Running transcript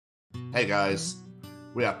Hey guys,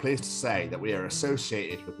 we are pleased to say that we are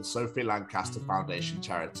associated with the Sophie Lancaster Foundation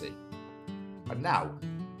charity. And now,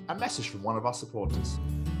 a message from one of our supporters.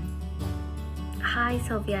 Hi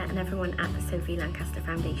Sylvia and everyone at the Sophie Lancaster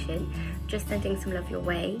Foundation. Just sending some love your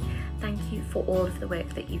way. Thank you for all of the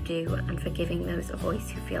work that you do and for giving those a voice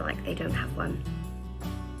who feel like they don't have one.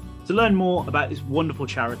 To learn more about this wonderful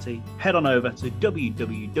charity, head on over to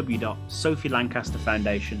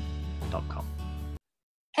www.sophielancasterfoundation.com.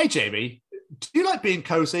 Hey Jamie, do you like being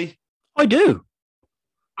cozy? I do.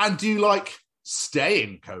 And do you like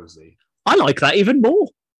staying cozy? I like that even more.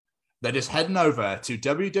 Then just heading over to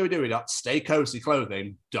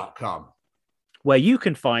www.staycozyclothing.com, where you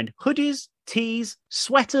can find hoodies, tees,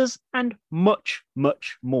 sweaters, and much,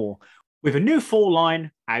 much more, with a new fall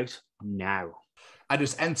line out now. And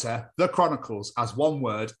just enter the Chronicles as one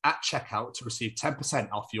word at checkout to receive 10%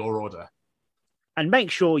 off your order. And make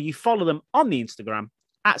sure you follow them on the Instagram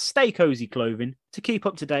at Stay Cozy Clothing to keep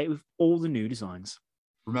up to date with all the new designs.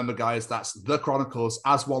 Remember, guys, that's the Chronicles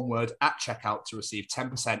as one word at checkout to receive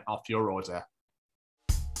 10% off your order.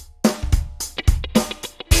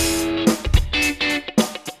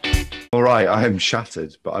 All right, I am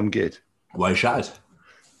shattered, but I'm good. Why are you shattered?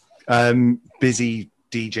 Busy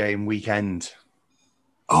DJing weekend.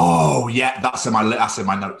 Oh yeah, that's in my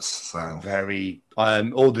notes. So Very.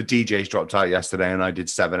 All the DJs dropped out yesterday, and I did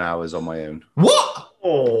 7 hours on my own. What?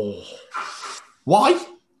 Oh, why?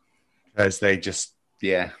 Because they just,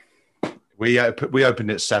 yeah. We opened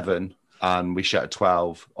at 7 and we shut at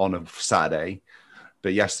 12 on a Saturday,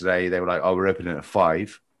 but yesterday they were like, "Oh, we're opening at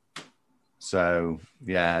 5." So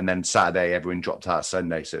yeah, and then Saturday everyone dropped out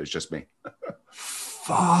Sunday, so it was just me.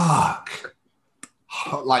 Fuck.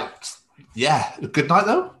 Like, yeah. Good night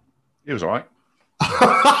though. It was all right.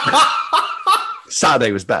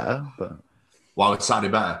 Saturday was better, but why was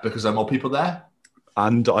Saturday better? Because there are more people there.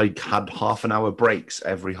 And I had half an hour breaks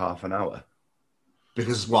every half an hour.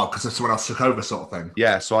 Because someone else took over, sort of thing.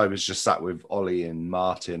 Yeah, so I was just sat with Ollie and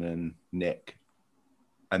Martin and Nick,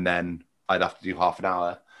 and then I'd have to do half an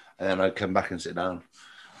hour, and then I'd come back and sit down.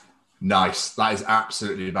 Nice. That is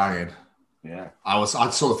absolutely banging. Yeah. I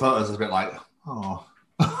saw the photos. I was a bit like, oh.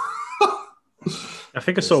 I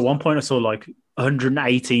think I saw at one point, I saw like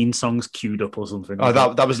 118 songs queued up or something. Oh,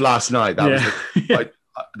 that was last night. Yeah.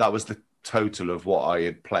 That was the total of what I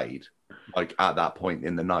had played, like at that point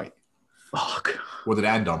in the night. Fuck. What did it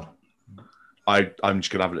end on? I'm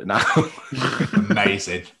just gonna have it now.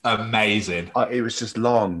 Amazing. It was just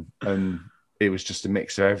long, and it was just a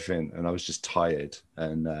mix of everything, and I was just tired,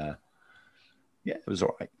 and yeah, it was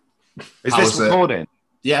all right. Is this recording?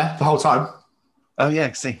 Yeah, the whole time. Oh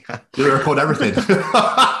yeah, see, do we record everything?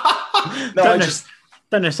 No,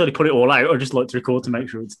 don't necessarily put it all out. I just like to record to make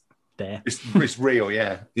sure it's there. It's real,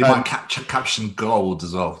 yeah. You might caption gold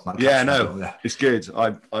as well. Yeah, no, yeah. It's good.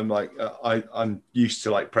 I'm used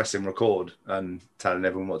to like pressing record and telling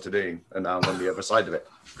everyone what to do, and now I'm on the other side of it.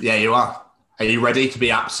 Yeah, you are. Are you ready to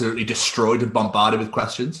be absolutely destroyed and bombarded with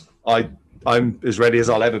questions? I'm as ready as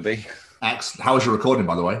I'll ever be. Excellent. How was your recording,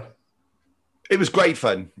 by the way? It was great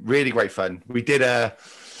fun, really great fun. We did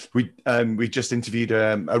we just interviewed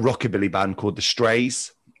a rockabilly band called The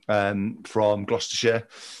Strays from Gloucestershire.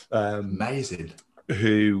 Amazing.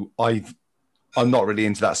 Who I'm not really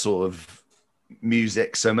into that sort of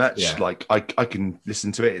music so much. Yeah. Like I can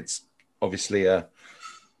listen to it. It's obviously an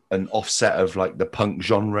offset of like the punk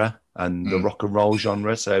genre and the rock and roll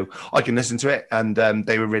genre, so I can listen to it. And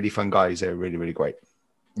they were really fun guys. They were really, really great.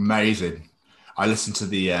 Amazing. I listened to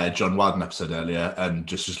the John Wilden episode earlier and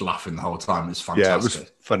just laughing the whole time. It's fantastic. Yeah, it was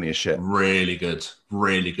funny as shit. Really good.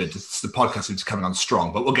 Really good. The podcast is coming on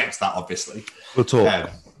strong, but we'll get to that, obviously. We'll talk.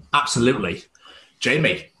 Absolutely.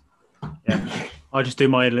 Jamie. Yeah. I just do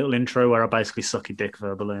my little intro where I basically suck your dick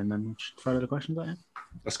verbally and then just throw the questions at you.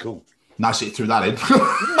 That's cool. Nice that you threw that in.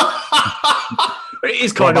 It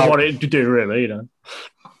is kind of what it to do, really, you know.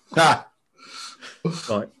 Right.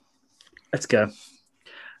 Let's go.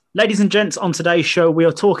 Ladies and gents, on today's show, we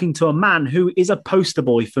are talking to a man who is a poster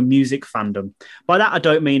boy for music fandom. By that, I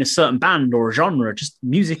don't mean a certain band or a genre, just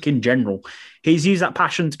music in general. He's used that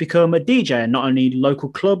passion to become a DJ, not only local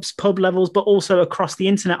clubs, pub levels, but also across the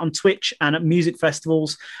internet on Twitch and at music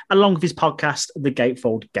festivals, along with his podcast, The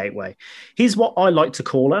Gatefold Gateway. He's what I like to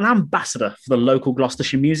call an ambassador for the local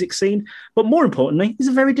Gloucestershire music scene, but more importantly, he's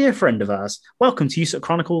a very dear friend of ours. Welcome to USUK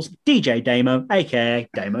Chronicles, DJ Damo, aka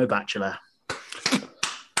Damo Batchelor.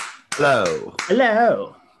 Hello.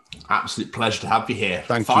 Hello. Absolute pleasure to have you here.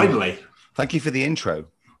 Finally. Thank you for the intro.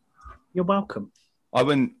 You're welcome. I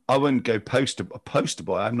wouldn't go poster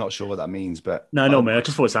boy. I'm not sure what that means, but no, not me. I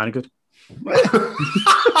just thought it sounded good.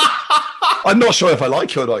 I I'm not sure if I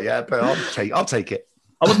like it or not yet, but I'll take it.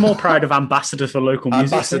 I was more proud of ambassador for local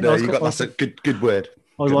music. Ambassador, that's a good word.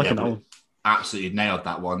 I was liking that one. Absolutely nailed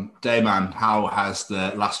that one. Dayman, how has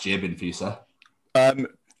the last year been for you, sir?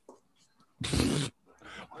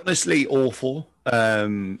 Honestly, awful.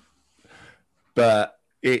 But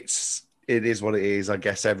it is what it is. I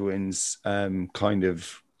guess everyone's kind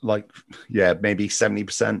of like, maybe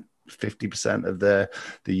 70%, 50% of the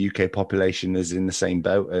UK population is in the same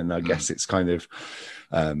boat. And I guess it's kind of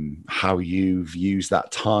how you've used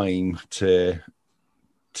that time to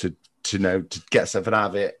get something out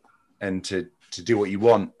of it and to do what you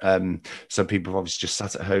want. Some people have obviously just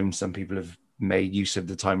sat at home. Some people have made use of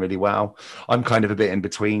the time really well. I'm kind of a bit in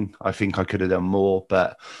between. I think I could have done more,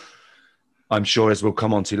 but I'm sure, as we'll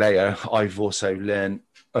come on to later, I've also learned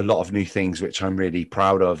a lot of new things, which I'm really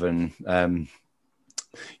proud of. And we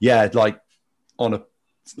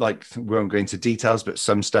won't go into details, but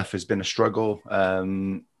some stuff has been a struggle.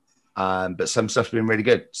 But some stuff's been really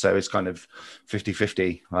good. So it's kind of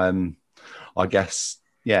 50-50. I guess,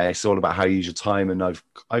 it's all about how you use your time, and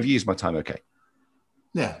I've used my time okay.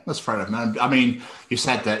 Yeah, that's fair enough, man. I mean, you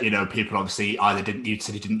said that, people obviously either didn't use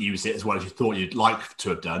it as well as you thought you'd like to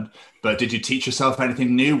have done, but did you teach yourself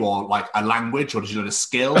anything new, or like a language, or did you learn a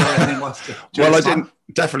skill or anything? Well, I didn't,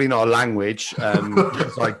 definitely not a language.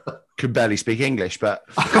 I could barely speak English, but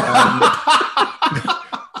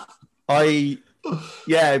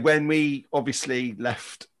when we obviously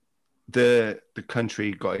left the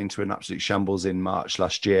country, got into an absolute shambles in March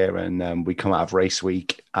last year, and we come out of race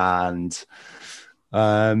week, and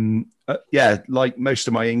like most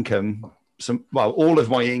of my income, all of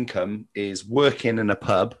my income is working in a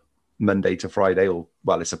pub Monday to Friday,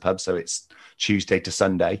 it's a pub, so it's Tuesday to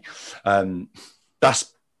Sunday.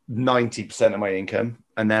 That's 90% of my income.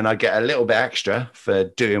 And then I get a little bit extra for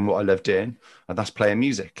doing what I love doing, and that's playing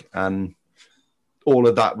music. And all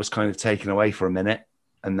of that was kind of taken away for a minute.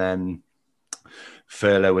 And then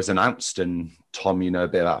furlough was announced, and Tom, a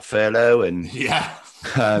bit about furlough, and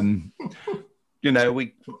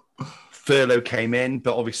furlough came in,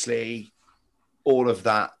 but obviously all of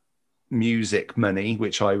that music money,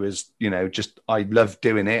 which I was, I loved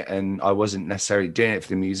doing it, and I wasn't necessarily doing it for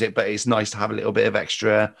the music, but it's nice to have a little bit of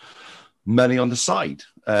extra money on the side.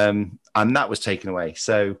 And that was taken away.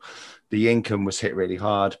 So the income was hit really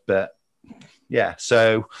hard, but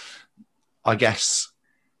so I guess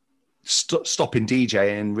stopping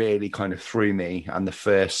DJing really kind of threw me. And the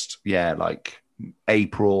first,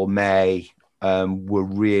 April, May, were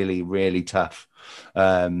really, really tough,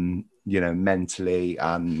 mentally,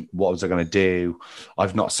 and what was I going to do?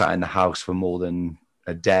 I've not sat in the house for more than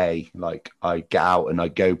a day. Like, I get out and I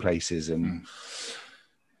go places, and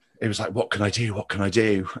it was like, what can I do?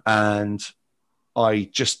 And I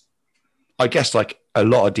guess like a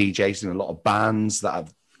lot of DJs and a lot of bands that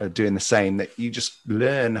are doing the same, that you just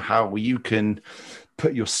learn how you can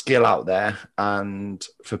put your skill out there and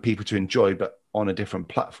for people to enjoy, but on a different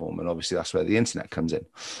platform. And obviously that's where the internet comes in.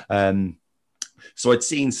 So I'd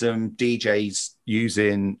seen some DJs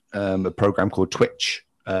using a program called Twitch,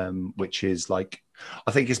 which is like,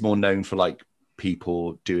 I think it's more known for like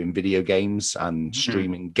people doing video games and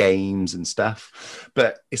streaming games and stuff,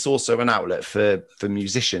 but it's also an outlet for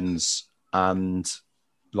musicians, and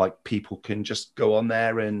like people can just go on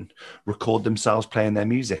there and record themselves playing their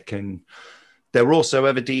music. And there were also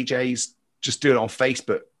other DJs just doing it on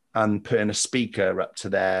Facebook and putting a speaker up to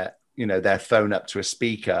their phone up to a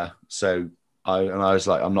speaker. So I was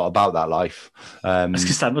like, I'm not about that life.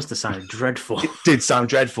 Because that must have sounded dreadful. It did sound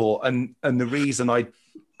dreadful. And the reason I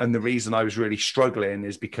was really struggling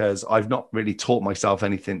is because I've not really taught myself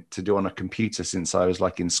anything to do on a computer since I was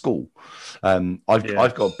like in school.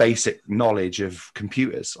 I've got basic knowledge of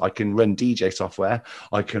computers. I can run DJ software,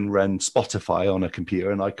 I can run Spotify on a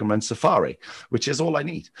computer, and I can run Safari, which is all I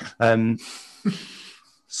need.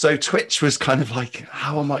 So Twitch was kind of like,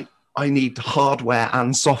 I need hardware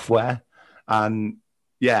and software. And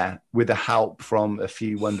with the help from a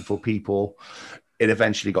few wonderful people, it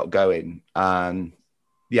eventually got going. And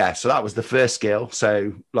so that was the first skill.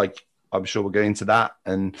 So like, I'm sure we'll go into that.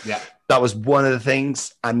 And that was one of the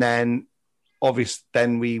things. And then obviously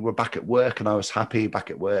then we were back at work, and I was happy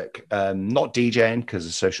back at work, not DJing because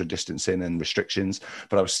of social distancing and restrictions,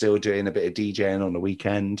 but I was still doing a bit of DJing on the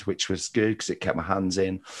weekend, which was good because it kept my hands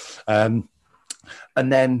in. And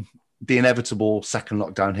then the inevitable second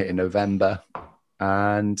lockdown hit in November,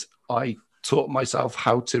 and I taught myself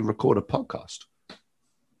how to record a podcast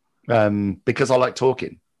because I like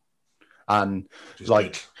talking. And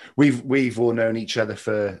like we've all known each other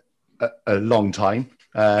for a long time,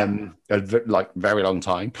 like very long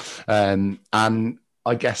time. And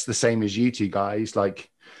I guess the same as you two guys, like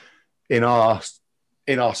in our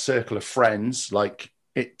circle of friends, like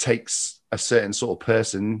it takes a certain sort of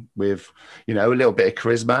person with, you know, a little bit of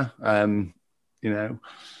charisma, you know,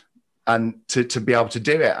 and to be able to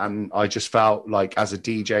do it. And I just felt like, as a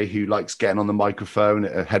DJ who likes getting on the microphone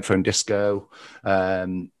at a headphone disco,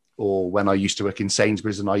 or when I used to work in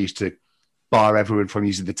Sainsbury's and I used to bar everyone from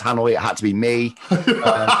using the tannoy, it had to be me.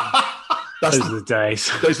 Those are the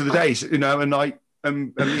days. Those are the days, you know. And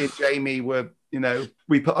me and Jamie were, you know,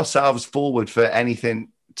 we put ourselves forward for anything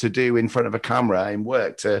to do in front of a camera in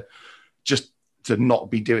work to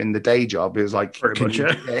not be doing the day job. It was like, pretty much,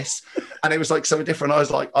 yeah. This, and it was like so different.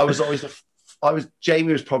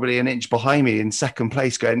 Jamie was probably an inch behind me in second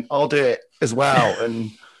place, going, "I'll do it as well,"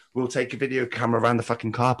 and we'll take a video camera around the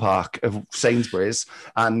fucking car park of Sainsbury's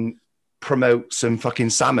and promote some fucking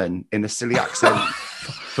salmon in a silly accent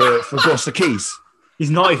for Gloucester Keys.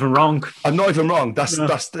 He's not even wrong. I'm not even wrong. That's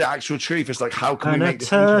the actual truth. It's like, how can we make this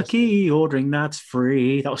turkey ordering that's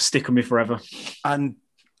free? That will stick with me forever. And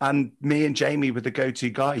me and Jamie were the go-to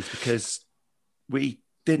guys because we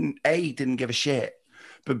didn't give a shit,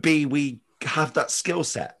 but B, we have that skill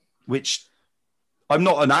set, which I'm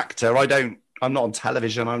not an actor. I'm not on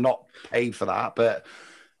television. I'm not paid for that, but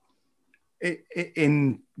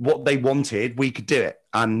in what they wanted, we could do it.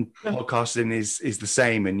 And podcasting is the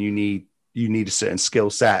same. And you need a certain skill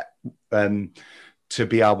set to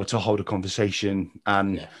be able to hold a conversation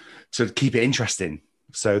and to keep it interesting.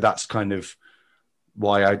 So that's kind of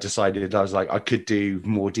why I decided, I was like, I could do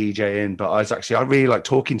more DJing, but I really like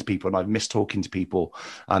talking to people, and I've missed talking to people.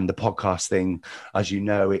 And the podcast thing, as you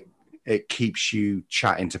know, it keeps you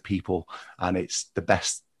chatting to people, and it's the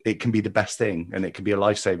best. It can be the best thing, and it can be a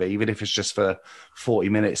lifesaver, even if it's just for 40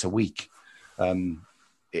 minutes a week.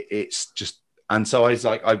 It's just, and so I was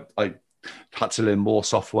like, I had to learn more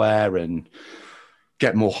software and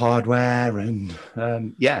get more hardware, and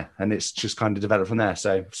and it's just kind of developed from there.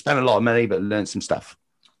 So spent a lot of money, but learned some stuff.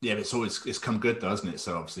 Yeah, but it's come good though, hasn't it?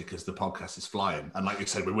 So obviously, because the podcast is flying, and like you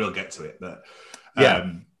said, we will get to it. But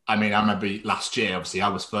I mean, I remember last year, obviously, I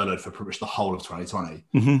was furloughed for pretty much the whole of 2020,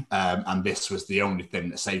 and this was the only thing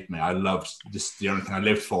that saved me. I loved this. The only thing I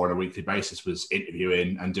lived for on a weekly basis was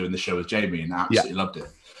interviewing and doing the show with Jamie, and I absolutely loved it.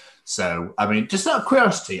 So, I mean, just out of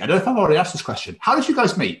curiosity, I don't know if I've already asked this question. How did you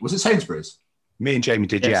guys meet? Was it Sainsbury's? Me and Jamie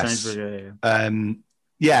did, yes. Sainsbury's,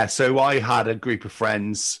 So I had a group of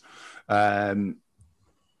friends at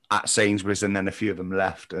Sainsbury's, and then a few of them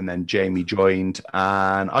left, and then Jamie joined,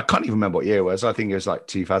 and I can't even remember what year it was. I think it was like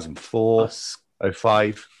 2004,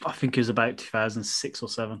 05. I think it was about 2006 or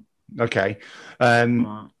 7. Okay.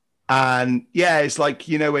 And yeah, it's like,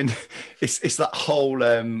 you know, when it's that whole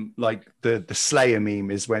like the Slayer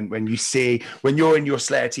meme is when you're in your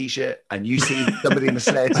Slayer t-shirt and you see somebody in the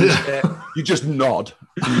Slayer t-shirt, you just nod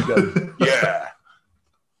and you go, yeah.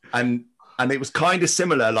 And it was kind of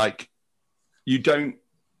similar, like you don't,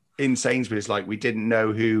 in Sainsbury's, like we didn't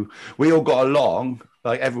know who, we all got along,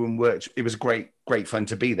 like everyone worked. It was great fun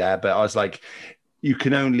to be there, but I was like, you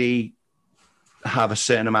can only have a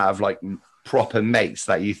certain amount of like proper mates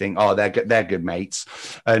that you think, oh, they're good mates.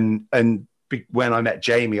 And when I met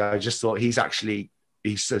Jamie, I just thought he's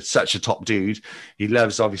such a top dude. He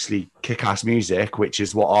loves obviously kick-ass music, which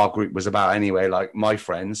is what our group was about anyway, like my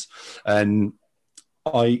friends. And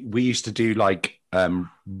we used to do like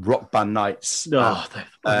rock band nights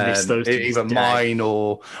either mine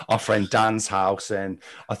or our friend Dan's house. And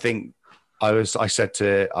I think I said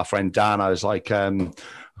to our friend Dan, I was like,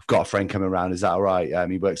 I've got a friend coming around, is that all right?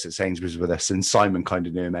 He works at Sainsbury's with us, and Simon kind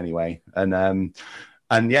of knew him anyway. And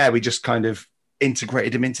yeah, we just kind of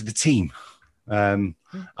integrated him into the team.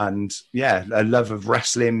 And yeah, a love of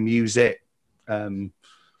wrestling, music.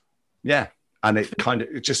 Yeah. And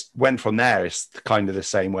it just went from there. It's kind of the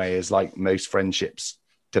same way as like most friendships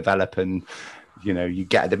develop, and, you know, you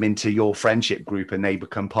get them into your friendship group and they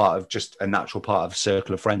become part of just a natural part of a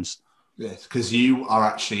circle of friends. Yes, because you are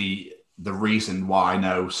actually the reason why I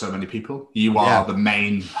know so many people. You are the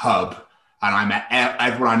main hub, and I met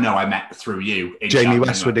everyone I met through you. Jamie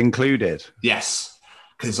Westwood included. Yes,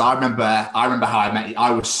 because I remember how I met you.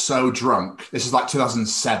 I was so drunk. This is like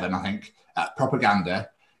 2007, I think, at Propaganda.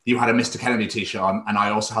 You had a Mr. Kennedy t-shirt on, and I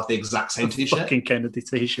also had the exact same t-shirt. Fucking Kennedy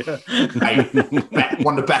t-shirt.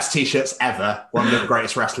 One of the best t-shirts ever. One of the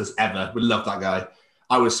greatest wrestlers ever. We love that guy.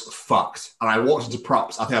 I was fucked. And I walked into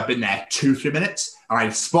props. I think I've been there 2-3 minutes, and I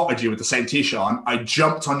spotted you with the same t-shirt on. I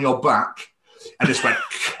jumped on your back and just went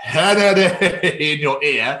in your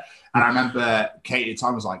ear. And I remember Katie at the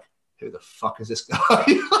time was like, who the fuck is this guy?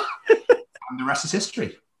 And the rest is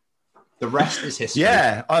history. The rest is history.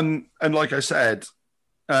 Yeah. And like I said,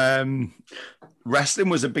 Wrestling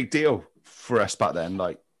was a big deal for us back then.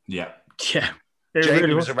 Like, Yeah.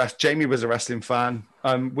 Jamie was a wrestling fan.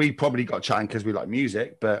 We probably got chatting because we like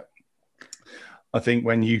music, but I think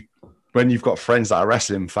when you've got friends that are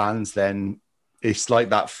wrestling fans, then it's like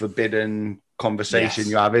that forbidden conversation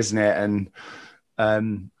you have, isn't it?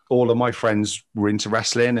 And all of my friends were into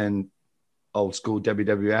wrestling and old school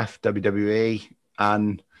WWF, WWE,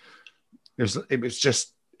 and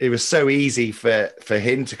it was so easy for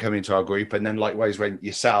him to come into our group, and then likewise when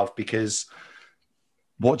yourself, because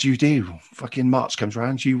what do you do? Fucking March comes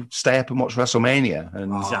around, you stay up and watch WrestleMania,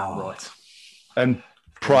 and right. And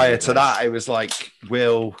prior to that, it was like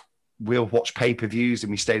we'll watch pay-per-views,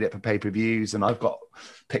 and we stayed up for pay-per-views, and I've got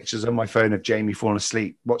pictures on my phone of Jamie falling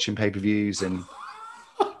asleep watching pay-per-views, and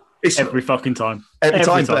it's every fucking time. Every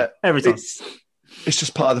time. It's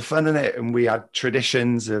just part of the fun, isn't it? And we had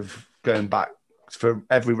traditions of going back for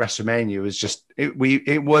every WrestleMania. It was just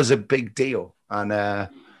it was a big deal, and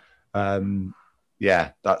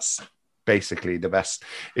that's basically the best.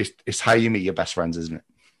 It's how you meet your best friends, isn't it?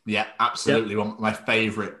 Yeah, absolutely. One of my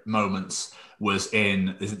favourite moments was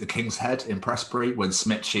is it the King's Head in Prestbury when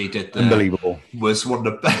Smitchy did the... Unbelievable. Was one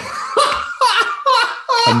of the best...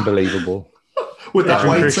 Unbelievable. With that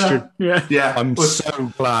waiter. Yeah. I'm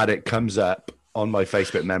so glad it comes up on my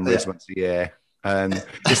Facebook memories once a year.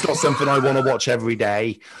 It's not something I want to watch every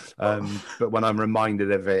day, but when I'm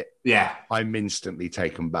reminded of it, I'm instantly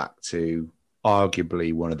taken back to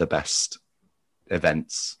arguably one of the best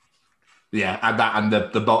events. Yeah, and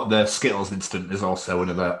the Skittles incident is also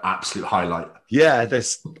another absolute highlight. Yeah,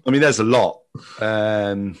 there's a lot.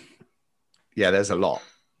 There's a lot.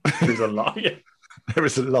 There's a lot. Yeah. There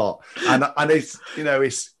is a lot, and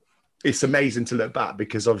it's amazing to look back,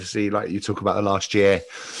 because obviously, like you talk about the last year,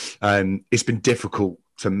 it's been difficult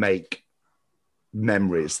to make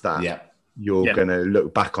memories that you're going to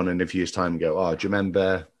look back on in a few years' time and go, oh, do you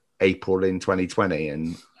remember April in 2020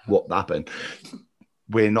 and what happened?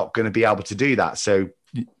 We're not going to be able to do that. So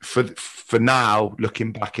for now,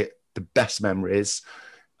 looking back at the best memories,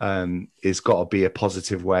 it's got to be a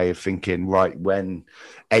positive way of thinking, right, when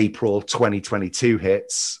April 2022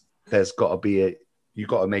 hits, there's got to be you've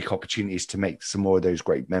got to make opportunities to make some more of those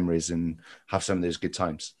great memories and have some of those good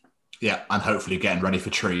times. Yeah, and hopefully getting ready for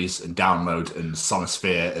Trees and Download and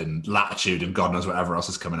Sonosphere and Latitude and God knows whatever else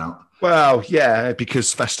is coming out. Well, yeah,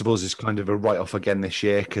 because festivals is kind of a write-off again this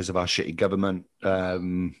year because of our shitty government,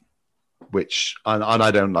 which, and I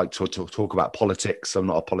don't like to talk about politics. I'm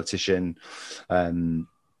not a politician,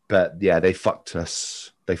 but yeah, they fucked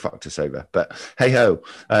us over. But hey ho,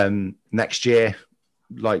 next year,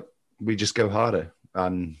 like, we just go harder,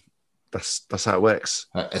 and that's how it works.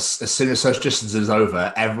 As soon as social distance is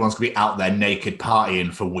over, everyone's gonna be out there naked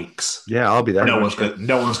partying for weeks. Yeah, I'll be there. No one's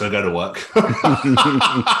gonna go to work.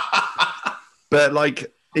 But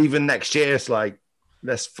like, even next year, it's like,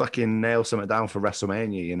 let's fucking nail something down for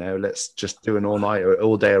WrestleMania. You know, let's just do an all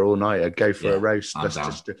day or all nighter. Go for a roast. Let's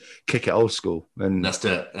just kick it old school, and let's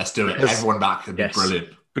do it. Everyone back. It'd be brilliant,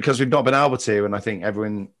 because we've not been able to, and I think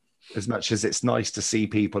everyone, as much as it's nice to see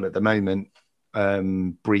people at the moment,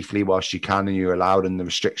 briefly whilst you can and you're allowed, and the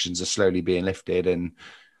restrictions are slowly being lifted, and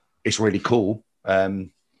it's really cool.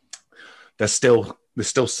 There's still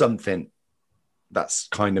something that's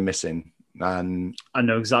kind of missing, and I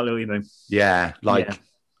know exactly what you mean. Yeah,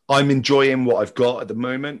 I'm enjoying what I've got at the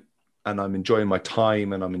moment, and I'm enjoying my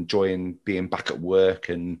time, and I'm enjoying being back at work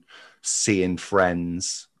and seeing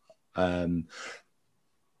friends. But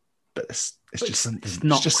it's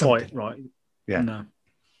not quite something. Right. Yeah. No.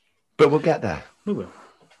 But we'll get there. We will.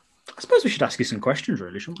 I suppose we should ask you some questions,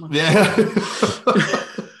 really, shouldn't we? Yeah.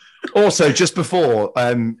 Also, just before,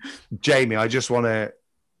 Jamie, I just want to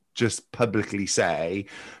publicly say,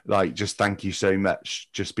 like, just thank you so much,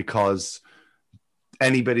 just because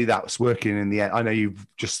anybody that's working in the, I know you've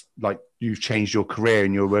changed your career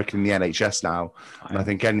and you're working in the NHS now. And I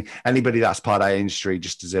think anybody that's part of that industry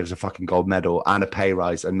just deserves a fucking gold medal and a pay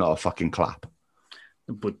rise and not a fucking clap.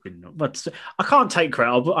 But I can't take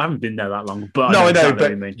credit. I haven't been there that long. But I know,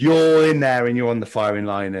 but you're in there and you're on the firing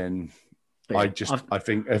line. And I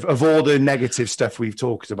think of all the negative stuff we've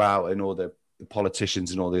talked about and all the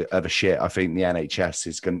politicians and all the other shit, I think the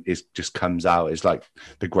NHS is just comes out as like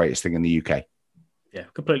the greatest thing in the UK. Yeah,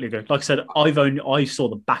 completely agree. Like I said, I saw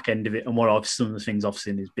the back end of it, and some of the things I've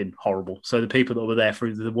seen has been horrible. So the people that were there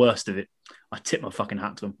through the worst of it, I tip my fucking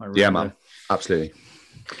hat to them. I really man, absolutely.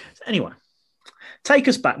 So anyway, take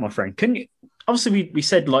us back, my friend. Can you? Obviously, we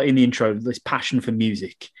said, like, in the intro, this passion for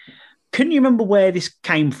music. Can you remember where this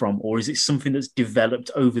came from, or is it something that's developed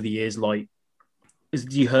over the years? Like,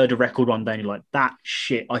 you heard a record one day and you're like, that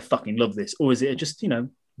shit, I fucking love this, or is it just,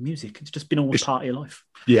 music. It's just been always part of your life.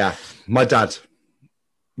 Yeah, my dad,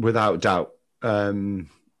 without doubt.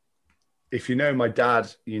 If you know my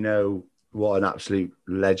dad, you know what an absolute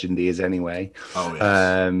legend he is anyway. Oh,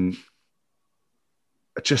 yes.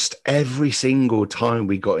 Just every single time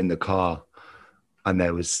we got in the car and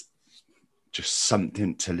there was just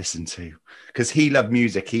something to listen to, because he loved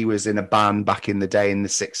music. He was in a band back in the day in the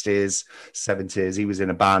 60s, 70s. He was in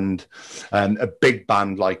a band, a big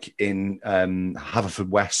band like in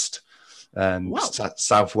Haverfordwest,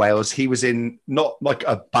 South Wales. He was in not like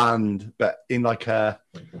a band, but in like I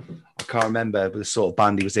can't remember the sort of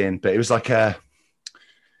band he was in, but it was like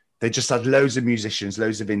they just had loads of musicians,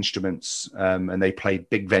 loads of instruments, and they played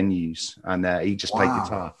big venues, and he just played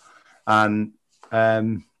guitar.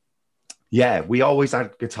 And yeah, we always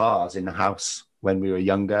had guitars in the house when we were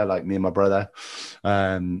younger, like me and my brother.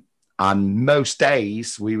 And most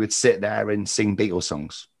days we would sit there and sing Beatles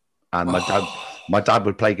songs. And my dad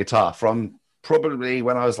would play guitar from probably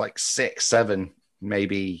when I was like 6, 7,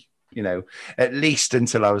 maybe, you know, at least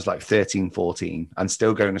until I was like 13, 14, and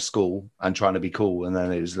still going to school and trying to be cool. And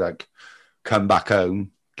then it was like, come back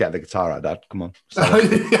home, get the guitar out, Dad. Come on. So,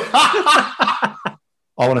 I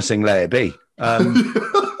want to sing Let It Be.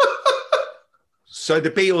 So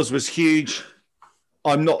the Beatles was huge.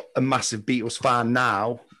 I'm not a massive Beatles fan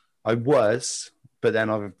now. I was, but then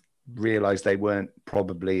I've realized they weren't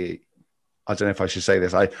probably, I don't know if I should say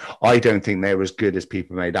this. I don't think they were as good as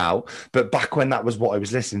people made out. But back when that was what I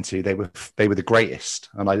was listening to, they were the greatest,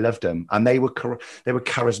 and I loved them. And they were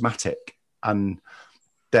charismatic, and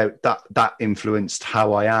that influenced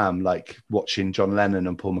how I am, like watching John Lennon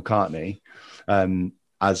and Paul McCartney.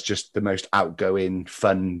 As just the most outgoing,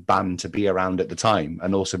 fun band to be around at the time,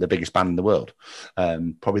 and also the biggest band in the world,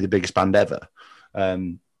 probably the biggest band ever.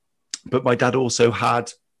 But my dad also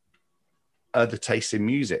had other tastes in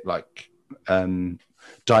music, like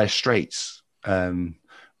Dire Straits, REO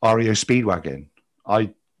Speedwagon.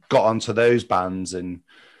 I got onto those bands, and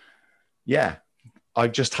yeah, I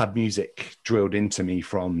just had music drilled into me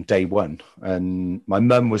from day one. And my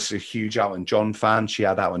mum was a huge Elton John fan. She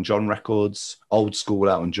had Elton John records, old school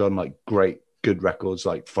Elton John, like great, good records,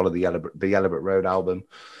 like Follow the Yellow Brick Road album.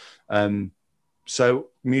 So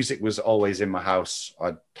music was always in my house.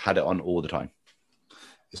 I had it on all the time.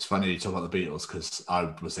 It's funny you talk about the Beatles, because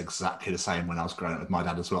I was exactly the same when I was growing up with my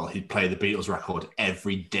dad as well. He'd play the Beatles record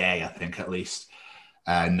every day, I think, at least.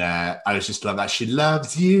 And I used to just love that. She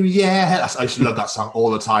loves you, yeah. I used to love that song all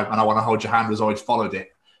the time. And I Want to Hold Your Hand was always followed it.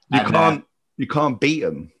 You can't beat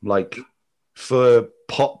them. Like for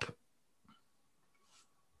pop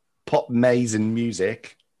amazing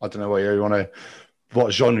music. I don't know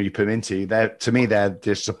what genre you put them into. To me, they're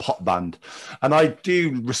just a pop band, and I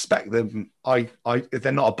do respect them.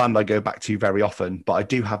 They're not a band I go back to very often, but I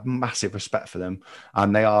do have massive respect for them.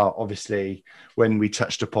 And they are obviously, when we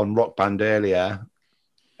touched upon rock band earlier,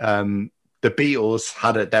 the Beatles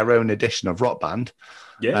had their own edition of Rock Band.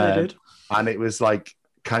 Yeah, they did. And it was like,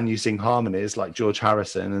 can you sing harmonies like George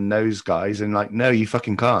Harrison and those guys? And like, no, you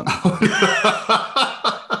fucking can't.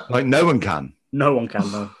 Like, no one can. No one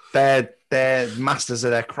can, no. They're masters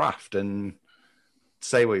of their craft, and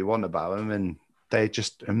say what you want about them, and they're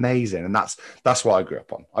just amazing. And that's what I grew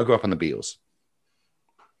up on. I grew up on the Beatles.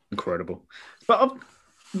 Incredible. But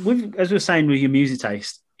as we were saying with your music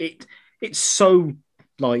taste, it's so,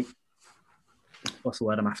 like, what's the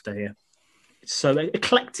word I'm after here? It's so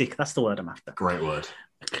eclectic. That's the word I'm after. Great word.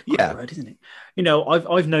 Great word, isn't it? You know,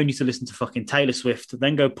 I've known you to listen to fucking Taylor Swift,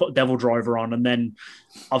 then go put Devil Driver on, and then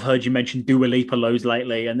I've heard you mention Dua Lipa loads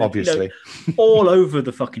lately, and then, obviously, you know, all over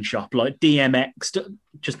the fucking shop, like DMX,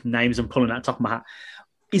 just names I'm pulling out the top of my hat.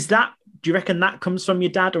 Do you reckon that comes from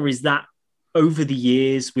your dad, or is that over the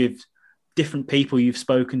years with different people you've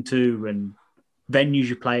spoken to and venues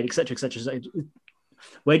you played, etc., etc.?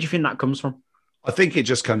 Where do you think that comes from? I think it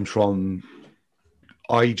just comes from,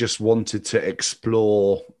 I just wanted to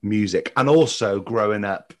explore music, and also growing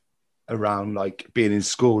up around, like, being in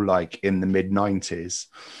school, like in the mid-90s.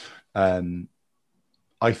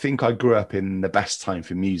 I think I grew up in the best time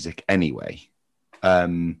for music anyway.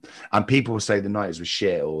 And people will say the 90s was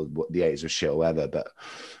shit, or the 80s was shit, or whatever, but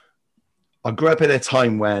I grew up at a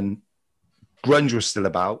time when grunge was still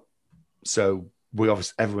about. So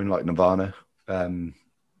everyone liked Nirvana.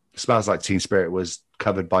 Smells Like Teen Spirit was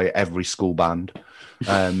covered by every school band,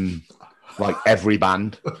 like every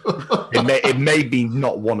band. It made me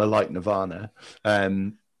not want to like Nirvana.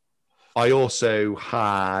 I also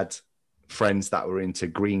had friends that were into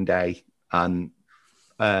Green Day, and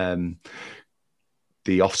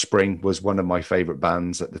The Offspring was one of my favorite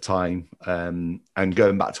bands at the time. And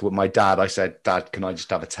going back to what my dad, I said, Dad, can I just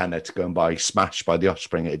have a tenner to go and buy Smash by The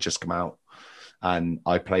Offspring? It had just come out. And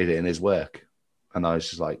I played it in his work. And I was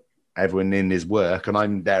just like, everyone in his work. And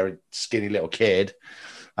I'm there, a skinny little kid.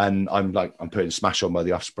 And I'm like, I'm putting Smash on by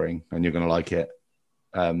The Offspring and you're going to like it.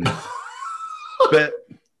 And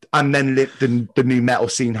then the new metal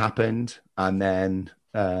scene happened. And then,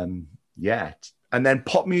 and then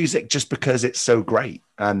pop music, just because it's so great.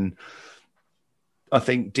 And I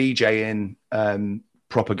think DJing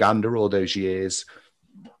Propaganda all those years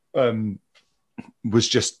was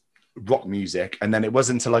just rock music. And then it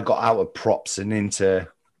wasn't until I got out of props and into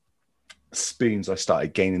spoons, I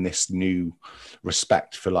started gaining this new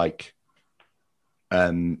respect for like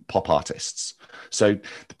pop artists. So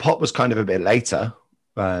the pop was kind of a bit later.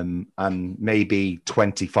 And maybe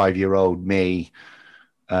 25-year-old me,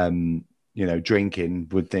 drinking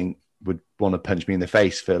would want to punch me in the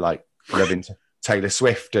face for like loving Taylor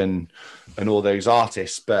Swift and all those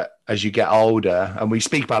artists. But as you get older, and we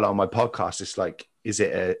speak about it on my podcast, it's like, is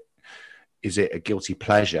it a guilty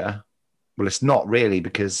pleasure? Well, it's not really,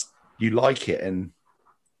 because you like it, and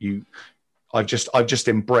I've just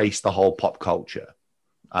embraced the whole pop culture.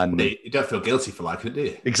 And you don't feel guilty for liking it, do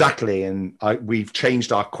you? Exactly. And we've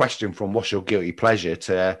changed our question from what's your guilty pleasure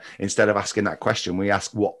to, instead of asking that question, we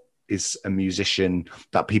ask what is a musician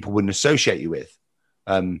that people wouldn't associate you with.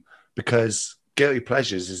 Because guilty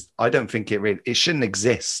pleasures I don't think it shouldn't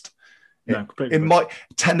exist. No, it might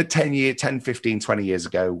 10, 15, 20 years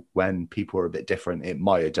ago, when people were a bit different, it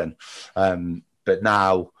might have done. But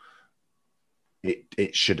now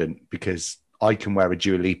it shouldn't, because I can wear a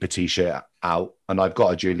Dua Lipa t-shirt out, and I've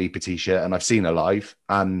got a Dua Lipa t-shirt, and I've seen her live,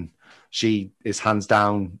 and she is hands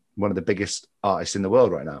down one of the biggest artists in the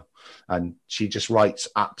world right now. And she just writes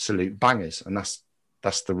absolute bangers. And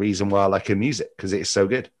that's the reason why I like her music, because it's so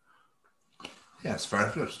good. Yeah, it's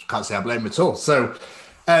fair. Can't say I blame at all. So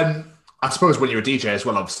I suppose when you're a DJ as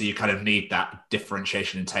well, obviously you kind of need that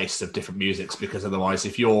differentiation in tastes of different musics, because otherwise,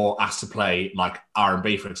 if you're asked to play like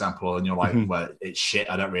R&B, for example, and you're like, well, it's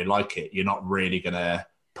shit, I don't really like it, you're not really going to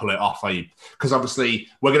pull it off, are you? Because obviously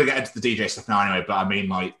we're going to get into the DJ stuff now anyway, but I mean,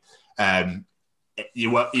 like,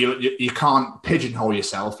 you can't pigeonhole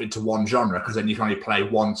yourself into one genre, because then you can only play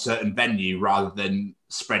one certain venue rather than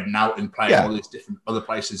spreading out and playing all these different other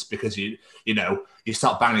places, because you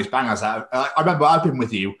start banging these bangers out. I remember I've been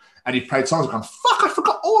with you and you've played songs going, fuck, I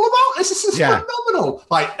forgot all about this. This is phenomenal.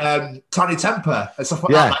 Like Tiny Temper and stuff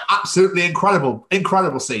like that. Like, absolutely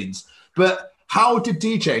incredible scenes. But how did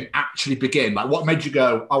DJing actually begin? Like, what made you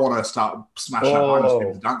go, I want to start smashing out bangers for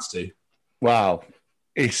people to dance to? Wow.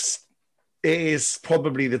 It is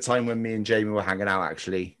probably the time when me and Jamie were hanging out,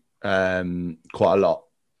 actually, quite a lot.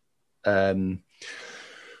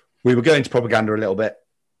 We were going to Propaganda a little bit,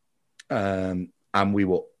 and we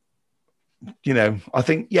were, I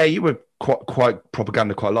think, you were quite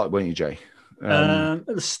Propaganda quite a lot, weren't you, Jay?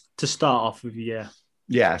 To start off with, yeah.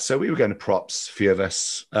 Yeah, so we were going to props, a few of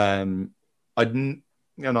us. I didn't,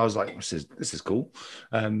 and I was like, this is cool.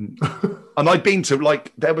 And I'd been to,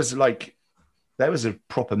 like, there was a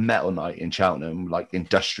proper metal night in Cheltenham, like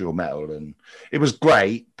industrial metal, and it was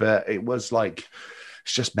great, but it was like,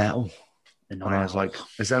 it's just metal. And I was like,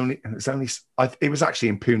 it was actually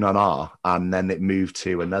in Punana, and then it moved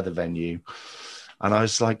to another venue. And I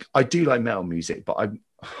was like, I do like metal music, but I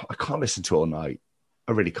can't listen to it all night.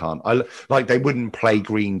 I really can't. They wouldn't play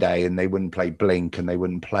Green Day, and they wouldn't play Blink, and they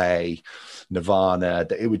wouldn't play Nirvana.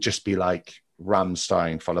 It would just be like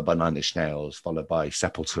Rammstein, followed by Nine Inch Nails, followed by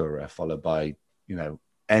Sepultura, followed by,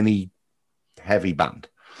 any heavy band.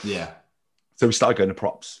 Yeah. So we started going to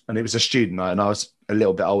props, and it was a student night, and I was a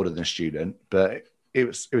little bit older than a student, but it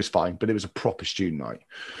was fine. But it was a proper student night.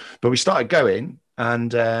 But we started going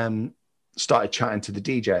and started chatting to the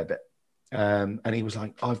DJ a bit, and he was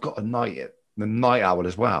like, "I've got the night owl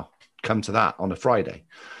as well. Come to that on a Friday."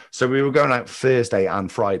 So we were going out Thursday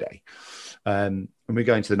and Friday, and we're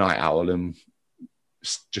going to the night owl and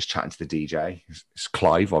just chatting to the DJ. It's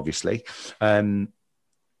Clive, obviously, and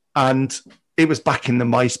it was back in the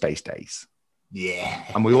MySpace days. Yeah.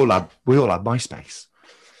 And we all had MySpace.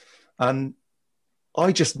 And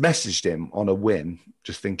I just messaged him on a whim,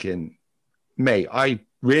 just thinking, mate, I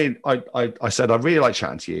said, I really like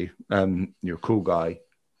chatting to you. You're a cool guy.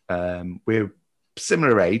 We're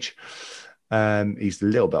similar age. He's a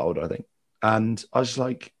little bit older, I think. And I was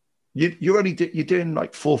like, you're doing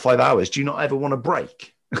like 4 or 5 hours. Do you not ever want a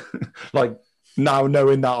break? Like, now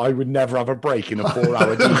knowing that I would never have a break in a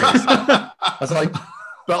 4-hour day. I was like,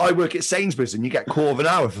 but I work at Sainsbury's and you get a quarter of an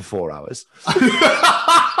hour for 4 hours.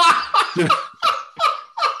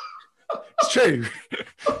 It's true.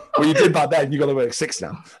 Well, you did back then. You got to work 6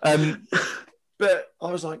 now. But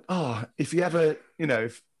I was like, if you ever,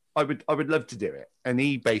 if I would love to do it. And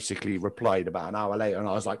he basically replied about an hour later, and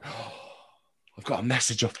I was like, I've got a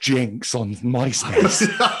message off Jinx on MySpace.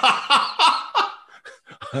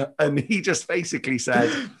 And he just basically said,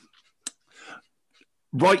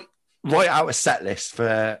 write out a set list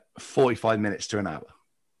for 45 minutes to an hour.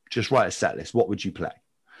 Just write a set list. What would you play?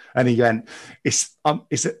 And he went, he said,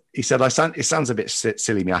 it sounds a bit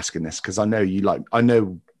silly me asking this, because I know you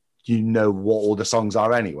know what all the songs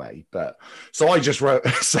are anyway. But so I just wrote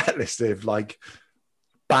a set list of like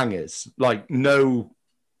bangers, like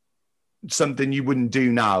something you wouldn't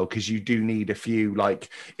do now, because you do need a few like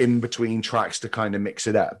in between tracks to kind of mix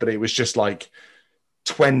it up. But it was just like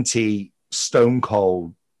 20 stone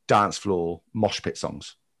cold dance floor mosh pit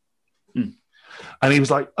songs. And he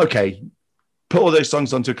was like, okay, put all those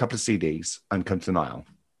songs onto a couple of CDs and come to the night out.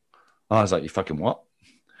 I was like, you fucking what?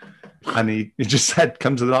 And he just said,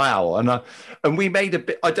 come to the night out. And we made a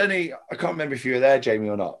bit, I can't remember if you were there, Jamie,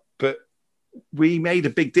 or not, but we made a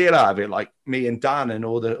big deal out of it. Like me and Dan and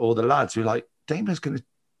all the lads, we were like, Damo's going to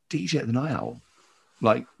DJ at the night out.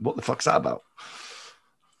 Like, what the fuck's that about?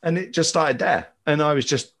 And it just started there. And I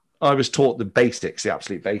was taught the basics, the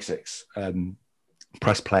absolute basics.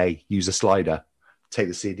 Press play, use a slider, take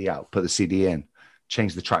the CD out, put the CD in,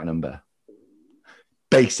 change the track number.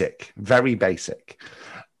 Basic, very basic.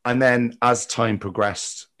 And then as time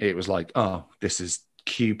progressed, it was like, this is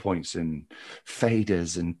cue points and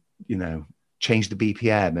faders and, change the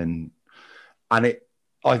BPM. And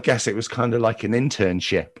I guess it was kind of like an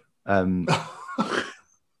internship.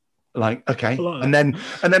 Like, okay. And then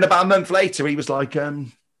about a month later, he was like,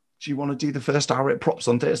 do you want to do the first hour at Props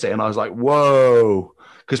on Thursday? And I was like, whoa,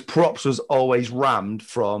 because Props was always rammed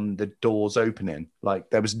from the doors opening.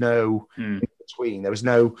 Like there was no in between. There was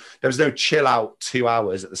no chill out 2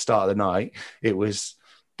 hours at the start of the night. It was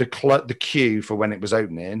the queue for when it was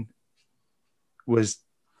opening was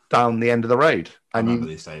down the end of the road. And I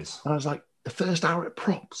remember these days. And I was like, the first hour at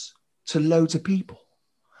Props to loads of people.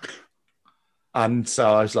 And so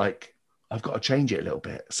I was like, I've got to change it a little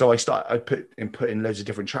bit. So I put in loads of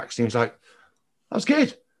different tracks. And he was like, that was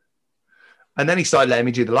good. And then he started letting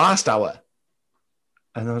me do the last hour.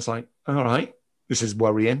 And I was like, all right, this is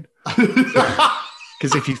worrying.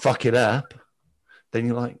 Because if you fuck it up, then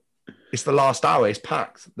you're like, it's the last hour, it's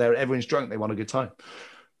packed. Everyone's drunk, they want a good time.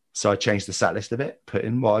 So I changed the set list a bit, put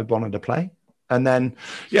in what I wanted to play. And then,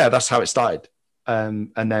 that's how it started.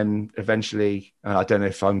 And then eventually, I don't know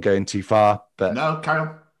if I'm going too far, but... No, carry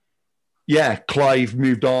on. Yeah, Clive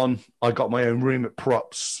moved on. I got my own room at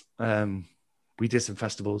Props. We did some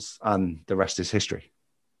festivals, and the rest is history.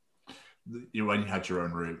 When you had your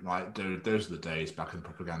own room, like, dude, those are the days back in the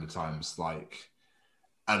propaganda times. Like,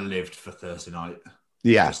 I lived for Thursday night.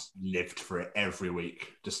 Yeah. Just lived for it every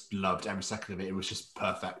week. Just loved every second of it. It was just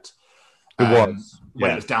perfect. It was.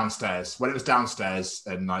 When it was downstairs,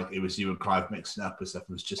 and like it was you and Clive mixing up and stuff, it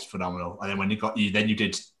was just phenomenal. And then when you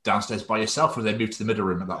did downstairs by yourself, or they moved to the middle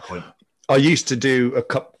room at that point? I used to do a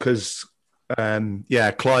couple because,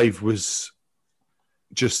 Clive was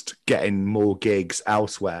just getting more gigs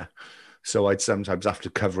elsewhere. So I'd sometimes have to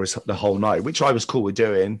cover the whole night, which I was cool with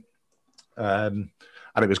doing. And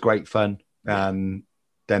it was great fun.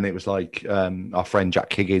 Then it was like our friend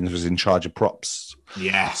Jack Higgins was in charge of Props.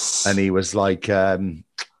 Yes. And he was like,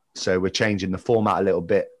 so we're changing the format a little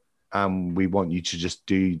bit, and we want you to just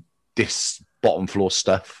do this bottom floor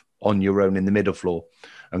stuff on your own in the middle floor.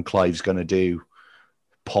 And Clive's going to do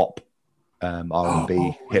pop,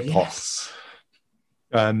 R&B, hip hop. Yes.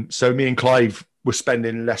 So me and Clive were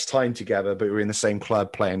spending less time together, but we were in the same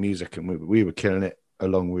club playing music, and we were killing it,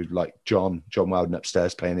 along with like John Weldon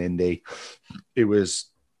upstairs playing indie. It was,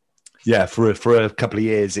 for a couple of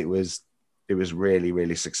years, it was really,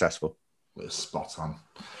 really successful. It was spot on.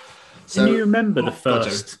 So, can you remember the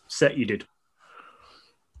first set you did?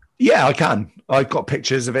 Yeah, I can. I've got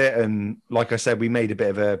pictures of it, and like I said, we made a bit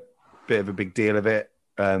of a big deal of it.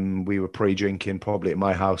 We were pre-drinking probably at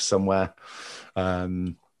my house somewhere.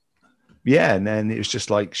 And then it was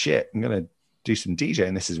just like, shit, I'm gonna do some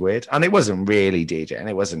DJing. This is weird. And it wasn't really DJing.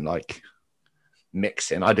 It wasn't like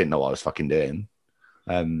mixing. I didn't know what I was fucking doing.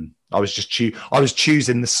 I was just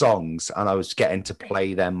choosing the songs, and I was getting to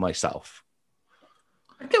play them myself.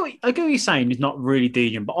 I get what you're saying. It's not really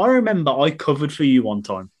DJing, but I remember I covered for you one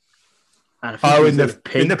time. And in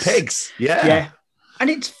the pigs. Yeah. And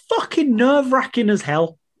it's fucking nerve-wracking as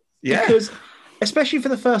hell. Yeah. Because, especially for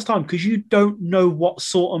the first time, because you don't know what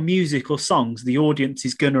sort of music or songs the audience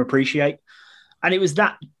is going to appreciate. And it was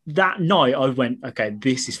that night I went, okay,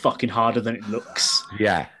 this is fucking harder than it looks.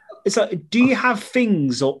 Yeah. So, do you have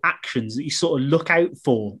things or actions that you sort of look out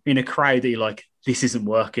for in a crowd that you're like, this isn't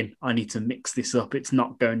working, I need to mix this up, it's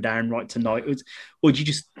not going down right tonight? Or do you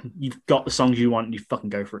just, you've got the songs you want and you fucking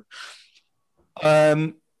go for it?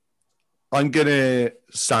 I'm going to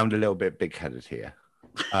sound a little bit big-headed here.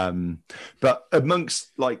 But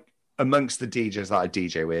amongst the DJs that I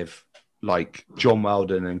DJ with, like John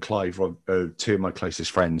Weldon and Clive, two of my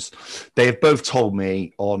closest friends, they have both told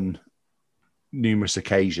me on numerous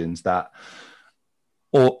occasions that,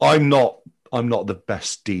 or I'm not the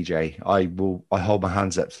best DJ. I hold my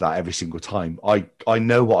hands up to that every single time. I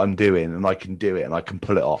know what I'm doing and I can do it and I can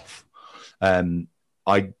pull it off. I'm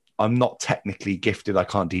not technically gifted. I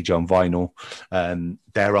can't DJ on vinyl.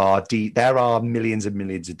 There are millions and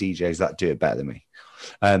millions of DJs that do it better than me.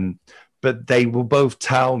 But they will both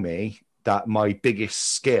tell me that my biggest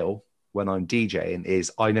skill when I'm DJing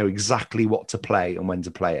is I know exactly what to play and when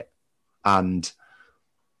to play it. And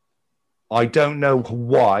I don't know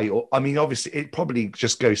why, obviously it probably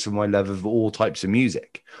just goes to my love of all types of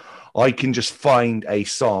music. I can just find a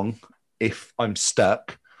song. If I'm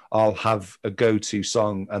stuck, I'll have a go-to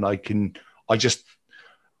song and I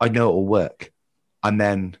know it'll work. And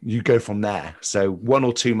then you go from there. So one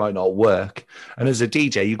or two might not work. And as a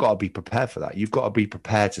DJ, you've got to be prepared for that. You've got to be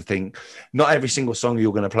prepared to think not every single song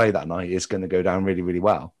you're going to play that night is going to go down really, really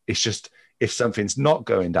well. It's just, if something's not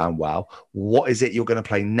going down well, what is it you're going to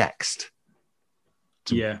play next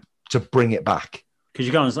to bring it back? Because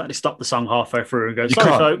you can't like stop the song halfway through and go,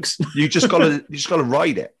 sorry, folks. you just gotta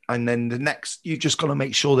ride it. And then you just got to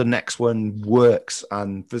make sure the next one works.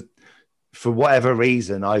 And for whatever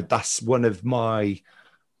reason, that's one of my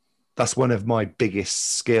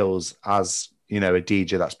biggest skills as, a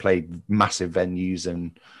DJ that's played massive venues,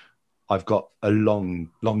 and I've got a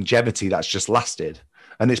longevity that's just lasted.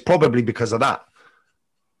 And it's probably because of that.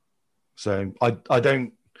 So I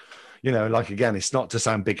don't, again, it's not to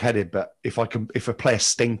sound big-headed, but if I play a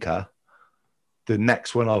stinker, the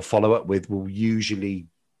next one I'll follow up with will usually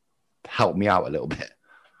help me out a little bit.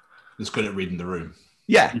 It's good at reading the room.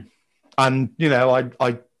 Yeah. And,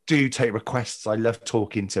 I do take requests. I love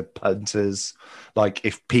talking to punters. Like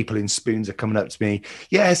if people in spoons are coming up to me,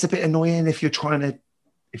 yeah, it's a bit annoying if you're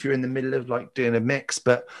in the middle of like doing a mix,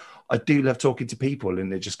 but I do love talking to people.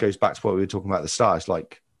 And it just goes back to what we were talking about at the start. It's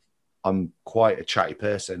like, I'm quite a chatty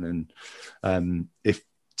person. And if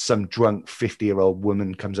some drunk 50-year-old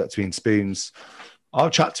woman comes up to me in spoons, I'll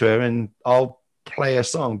chat to her and I'll play a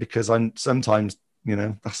song because sometimes,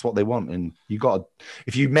 that's what they want. And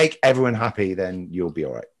if you make everyone happy, then you'll be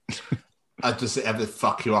all right. Does it ever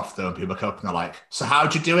fuck you off though? And people come up and they're like, so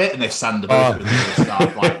how'd you do it? And they stand above you and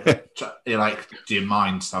start like, you're like, do you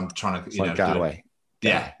mind? So I'm trying to, get away.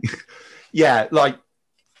 Yeah. Yeah. Like,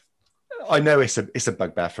 I know it's a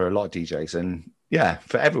bugbear for a lot of DJs, and yeah,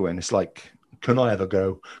 for everyone, it's like, can I have a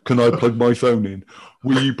go? Can I plug my phone in?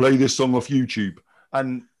 Will you play this song off YouTube?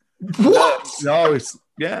 And what? No, it's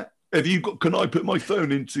yeah. Can I put my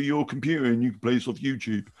phone into your computer and you can play this off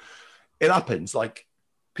YouTube? It happens. Like,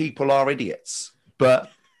 people are idiots, but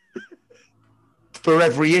for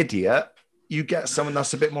every idiot, you get someone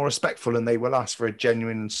that's a bit more respectful, and they will ask for a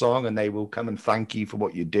genuine song, and they will come and thank you for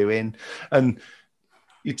what you're doing, and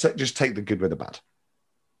you just take the good with the bad.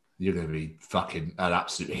 You're going to be fucking an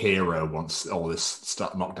absolute hero once all this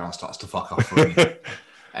knockdown starts to fuck off.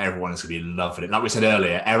 Everyone is going to be loving it. Like we said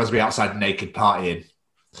earlier, everyone's going to be outside naked partying.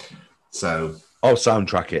 So I'll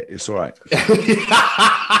soundtrack it. It's all right.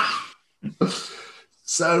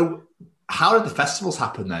 So how did the festivals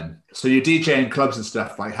happen then? So you're DJing clubs and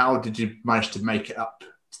stuff. Like, how did you manage to make it up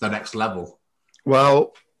to the next level?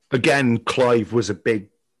 Well, again, Clive was a big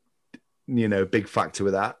factor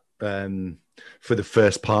with that for the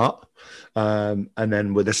first part. And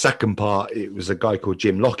then with the second part, it was a guy called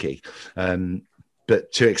Jim Lockie.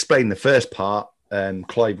 But to explain the first part,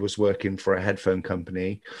 Clive was working for a headphone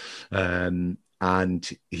company. And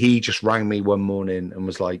he just rang me one morning and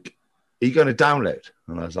was like, are you going to download?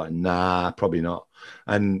 And I was like, nah, probably not.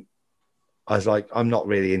 And I was like, I'm not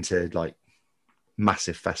really into like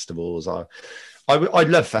massive festivals. I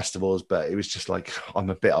love festivals, but it was just like,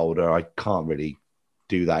 I'm a bit older. I can't really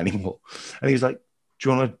do that anymore. And he was like, do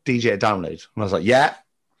you want to DJ a download? And I was like, yeah.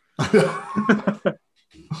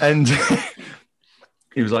 And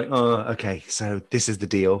he was like, oh, okay. So this is the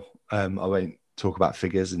deal. I won't talk about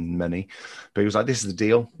figures and money, but he was like, this is the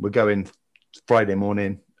deal. We're going Friday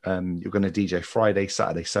morning. You're going to DJ Friday,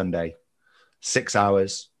 Saturday, Sunday, 6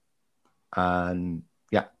 hours. And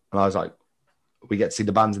yeah. And I was like, we get to see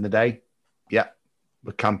the bands in the day. Yeah.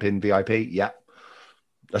 We're camping VIP. Yeah.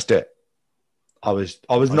 Let's do it. I was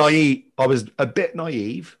naive. I was a bit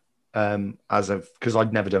naive because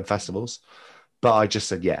I'd never done festivals. But I just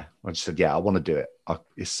said, yeah, I want to do it.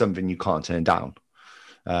 It's something you can't turn down.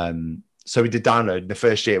 So we did Download. The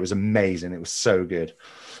first year, it was amazing. It was so good.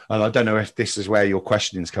 And I don't know if this is where your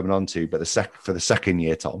question is coming on to, but for the second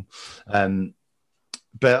year, Tom.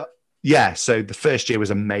 But yeah, so the first year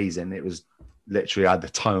was amazing. It was literally, I had the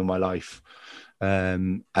time of my life.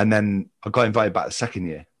 And then I got invited back the second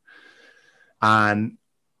year. And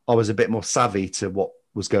I was a bit more savvy to what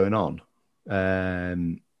was going on.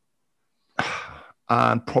 And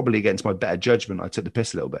probably against my better judgment, I took the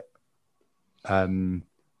piss a little bit.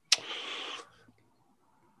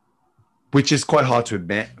 Which is quite hard to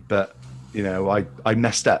admit, but, you know, I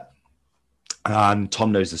messed up. And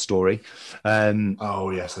Tom knows the story.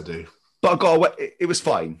 Oh, yes, I do. But I got away. It was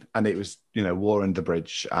fine. And it was, you know, war under the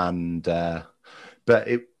bridge. And, but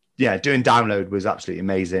doing Download was absolutely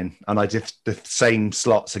amazing. And I did the same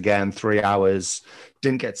slots again, 3 hours.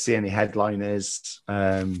 Didn't get to see any headliners.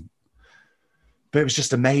 But it was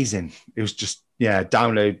just amazing. It was just,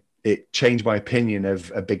 Download. It changed my opinion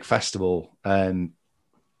of a big festival.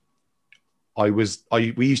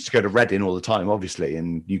 We used to go to Reading all the time, obviously,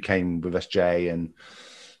 and you came with us, Jay, and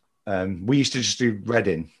we used to just do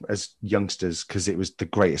Reading as youngsters because it was the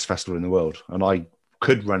greatest festival in the world. And I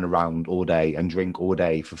could run around all day and drink all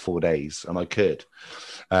day for 4 days, and I could.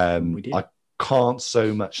 I can't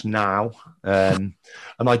so much now. And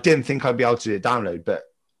I didn't think I'd be able to do a Download, but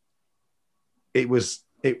it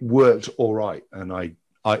worked all right. And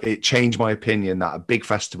it changed my opinion that a big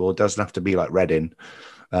festival doesn't have to be like Reading,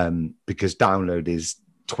 because Download is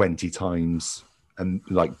 20 times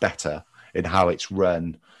better in how it's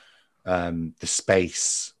run, the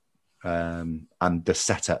space, and the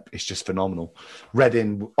setup is just phenomenal.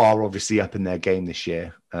 Reading are obviously up in their game this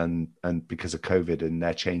year, and because of COVID, and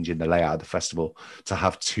they're changing the layout of the festival to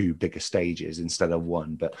have 2 bigger stages instead of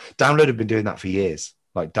 1. But Download have been doing that for years.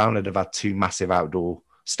 Like Download have had 2 massive outdoor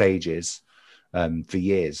stages for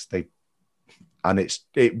years.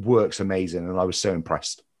 It works amazing, and I was so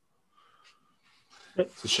impressed.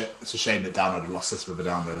 It's a shame that Download have lost this with a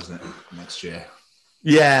Download, isn't it? Next year.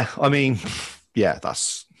 Yeah, I mean, yeah,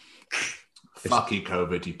 that's fuck you,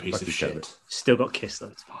 COVID, you piece of shit. COVID. Still got Kiss though.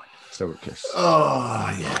 It's fine. Still got Kiss.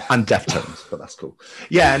 Oh yeah, and Deftones, but that's cool.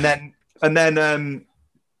 Yeah, and then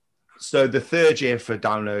so the third year for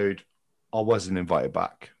Download, I wasn't invited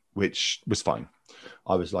back, which was fine.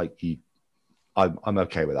 I was like, I'm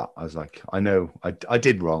okay with that. I was like, I know I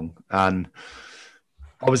did wrong. And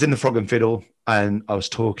I was in the Frog and Fiddle, and I was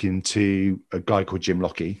talking to a guy called Jim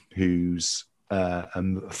Lockie, who's a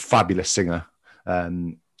fabulous singer,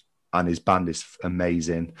 and his band is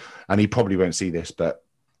amazing. And he probably won't see this, but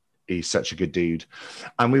he's such a good dude.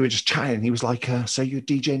 And we were just chatting. He was like, so you're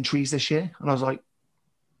DJing Trees this year? And I was like,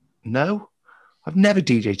 no, I've never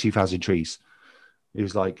DJed 2,000 Trees. He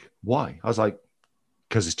was like, why? I was like,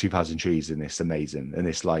 because it's 2,000 Trees and it's amazing. And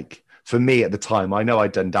it's like, for me at the time, I know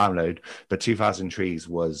I'd done Download, but 2,000 Trees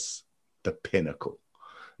was the pinnacle.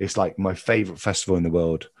 It's like my favorite festival in the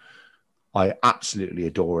world. I absolutely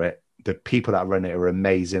adore it. The people that run it are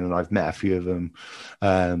amazing, and I've met a few of them.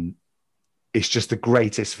 It's just the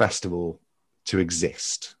greatest festival to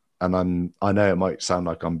exist. And I know it might sound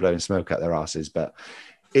like I'm blowing smoke at their asses, but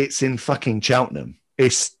it's in fucking Cheltenham.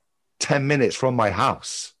 It's 10 minutes from my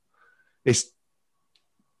house. It's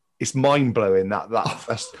mind blowing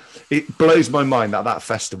it blows my mind that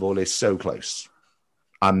festival is so close,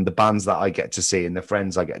 and the bands that I get to see and the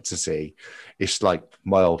friends I get to see, it's like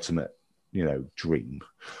my ultimate, dream.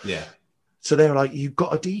 Yeah. So they were like, "You've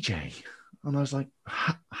got a DJ," and I was like,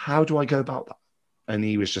 "How do I go about that?" And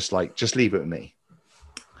he was just like, "Just leave it with me."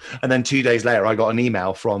 And then 2 days later, I got an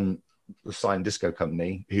email from the Silent Disco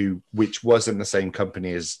company, which wasn't the same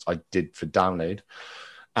company as I did for Download,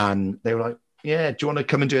 and they were like, "Yeah, do you want to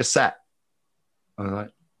come and do a set?" And I'm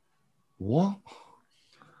like, "What?"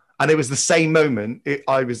 And it was the same moment.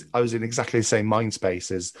 I was in exactly the same mind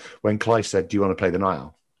space as when Clive said, "Do you want to play the night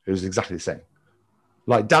out?" It was exactly the same.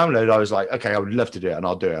 Like Download, I was like, "Okay, I would love to do it, and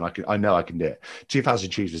I'll do it, and I know I can do it." 2,000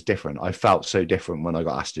 Trees was different. I felt so different when I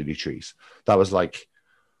got asked to do Trees. That was like,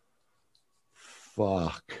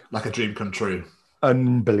 fuck, like a dream come true.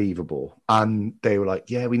 Unbelievable. And they were like,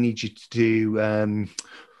 "Yeah, we need you to do." I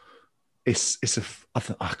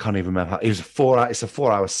can't even remember. It's a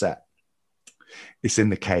 4-hour set. It's in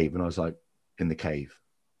the cave. And I was like, in the cave,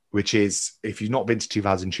 which is, if you've not been to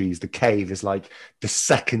 2,000 Trees, the cave is like the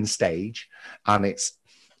second stage, and it's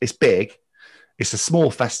big. It's a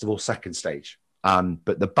small festival second stage.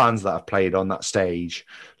 But the bands that have played on that stage,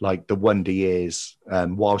 like the Wonder Years,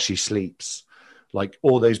 While She Sleeps, Like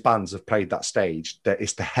all those bands have played that stage. That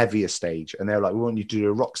it's the heaviest stage, and they're like, we want you to do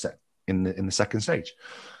a rock set in the second stage.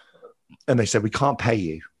 And they said, we can't pay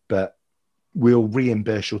you, but we'll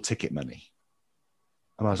reimburse your ticket money.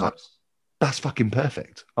 And I was like, that's fucking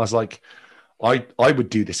perfect. I was like, I would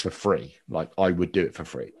do this for free. Like I would do it for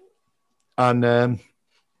free. And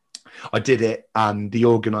I did it, and the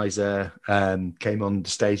organizer came on the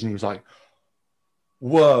stage and he was like,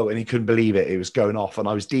 whoa, and he couldn't believe it. It was going off, and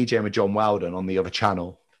I was DJing with John Weldon on the other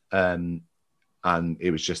channel, and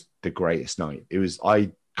it was just the greatest night. It was,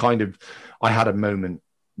 I had a moment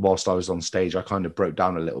whilst I was on stage. I kind of broke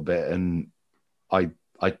down a little bit, and I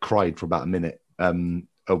cried for about a minute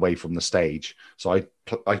away from the stage. So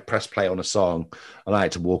I pressed play on a song, and I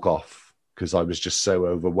had to walk off because I was just so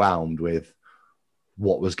overwhelmed with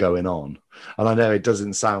what was going on. And I know it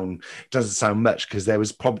doesn't sound much, because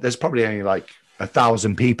there's probably only like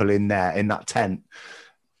 1,000 people in there in that tent,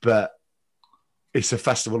 but it's a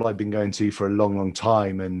festival I've been going to for a long, long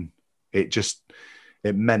time, and it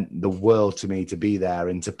meant the world to me to be there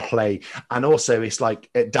and to play. And also, it's like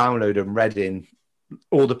at Download and Reading,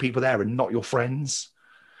 all the people there are not your friends,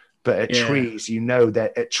 but at Trees,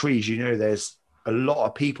 there's a lot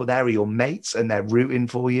of people there are your mates, and they're rooting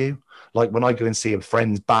for you. Like when I go and see a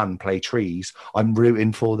friend's band play Trees, I'm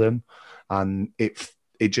rooting for them, and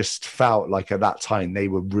it just felt like at that time they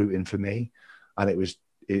were rooting for me, and it was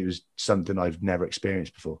something I've never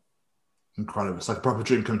experienced before. Incredible. It's like a proper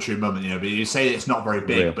dream come true moment, you know. But you say it's not very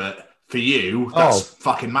big, but for you, that's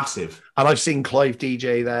fucking massive. And I've seen Clive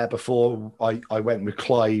DJ there before. I went with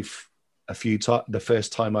Clive a few times. The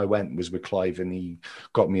first time I went was with Clive, and he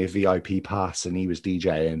got me a VIP pass, and he was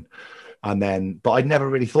DJing. But I'd never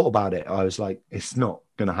really thought about it. I was like, it's not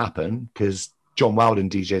going to happen, because John Weldon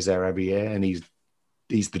DJs there every year, and he's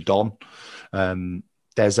the Don.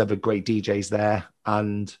 There's other great DJs there,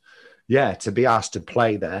 and to be asked to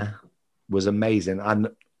play there was amazing, and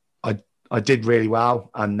I did really well.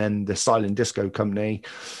 And then the Silent Disco Company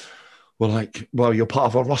were like, well, you're part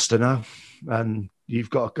of our roster now, and you've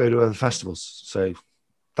got to go to other festivals. So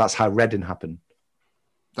that's how Reading happened.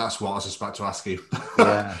 That's what I was just about to ask you.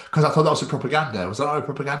 Yeah, because I thought that was a propaganda. Was that not a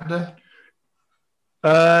propaganda?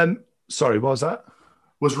 Sorry, what was that?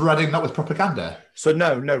 Was Reading not with propaganda? So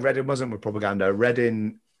no, Reading wasn't with propaganda.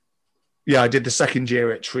 Reading, I did the second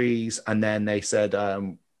year at Trees, and then they said,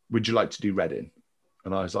 would you like to do Reading?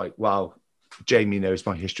 And I was like, wow, Jamie knows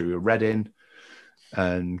my history with Reading,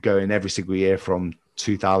 and going every single year from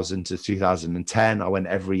 2000 to 2010, I went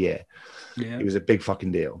every year. Yeah. It was a big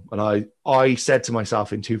fucking deal. And I said to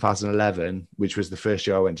myself in 2011, which was the first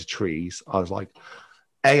year I went to Trees, I was like,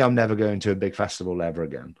 A, I'm never going to a big festival ever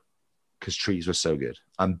again, because Trees was so good.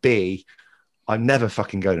 And B, I'm never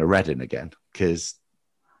fucking going to Reading again, because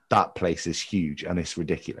that place is huge and it's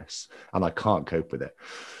ridiculous, and I can't cope with it.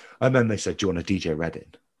 And then they said, do you want to DJ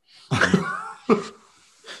Reading?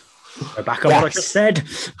 Back on what I just said.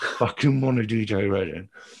 Fucking want to DJ Reading.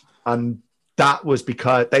 And that was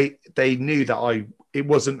because they knew that it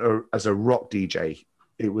wasn't as a rock DJ.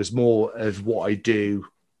 It was more of what I do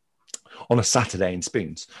on a Saturday in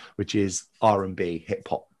Spoons, which is R&B, hip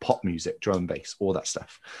hop, pop music, drum and bass, all that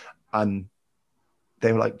stuff. And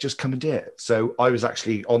they were like, just come and do it. So I was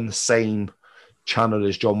actually on the same channel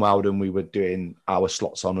as John Weldon. We were doing our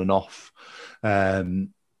slots on and off.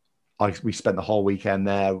 We spent the whole weekend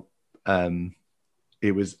there.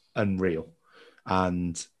 It was unreal.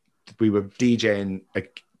 And we were DJing.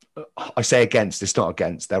 I say against, it's not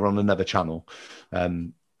against. They're on another channel.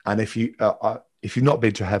 And if you've not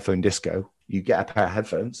been to a headphone disco, you get a pair of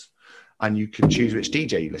headphones and you can choose which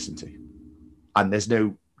DJ you listen to. And there's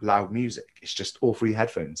no loud music. It's just all three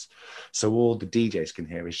headphones. So all the DJs can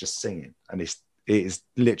hear is just singing. And it is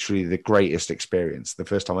literally the greatest experience. The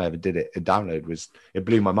first time I ever did it, a download it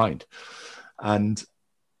blew my mind. And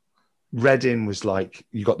Reading was like,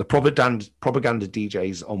 you got the propaganda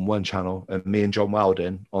DJs on one channel and me and John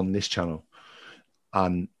Weldon on this channel.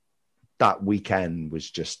 And that weekend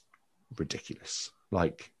was just ridiculous.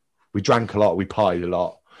 Like, we drank a lot, we partied a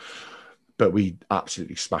lot, but we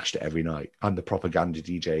absolutely smashed it every night. And the propaganda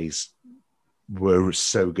DJs were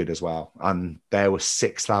so good as well. And there were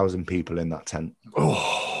 6,000 people in that tent.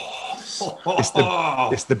 Oh,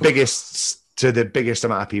 it's the biggest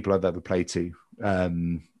amount of people I've ever played to.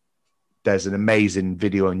 There's an amazing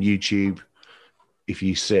video on YouTube. If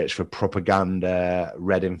you search for Propaganda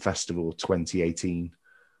Reading Festival 2018, I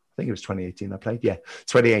think it was 2018 I played. Yeah,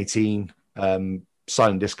 2018,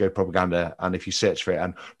 Silent Disco Propaganda. And if you search for it,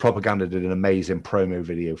 and Propaganda did an amazing promo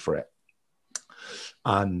video for it.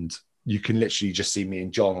 And you can literally just see me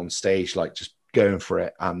and John on stage, like just going for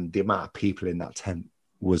it. And the amount of people in that tent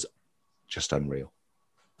was just unreal.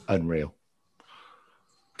 Unreal.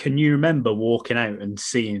 Can you remember walking out and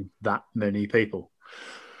seeing that many people?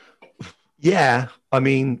 Yeah. I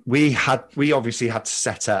mean, we obviously had to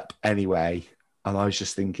set up anyway. And I was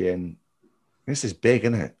just thinking, this is big,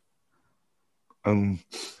 isn't it?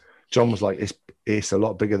 John was like, it's a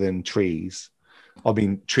lot bigger than Trees. I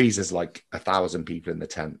mean, Trees is like 1,000 people in the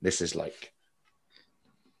tent. This is like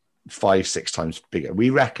 5-6 times bigger. We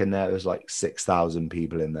reckon there was like 6,000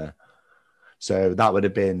 people in there. So that would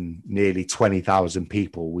have been nearly 20,000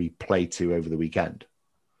 people we played to over the weekend.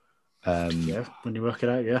 Yeah, when you work it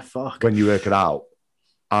out, yeah, fuck. When you work it out.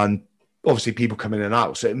 And obviously people come in and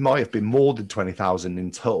out. So it might have been more than 20,000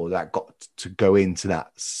 in total that got to go into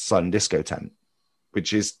that Sun Disco tent,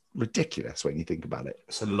 which is ridiculous when you think about it.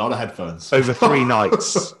 It's a lot of headphones. Over 3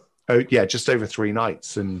 nights. Oh, yeah, just over 3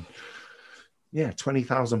 nights. And yeah,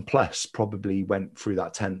 20,000 plus probably went through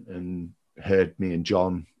that tent and heard me and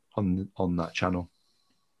John on that channel.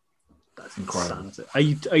 That's incredible. Are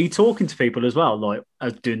you talking to people as well, like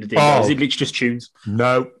doing the deal? Is it literally just tunes?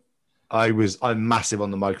 No, I'm massive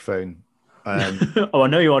on the microphone. I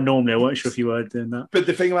know you are normally. I wasn't sure if you were doing that. But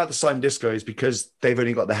the thing about the Sun Disco is because they've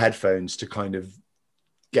only got the headphones to kind of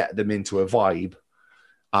get them into a vibe,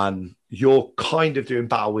 and you're kind of doing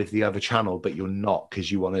battle with the other channel, but you're not,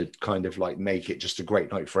 because you want to kind of like make it just a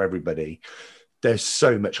great night for everybody. There's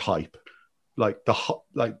so much hype. Like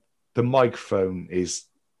the microphone is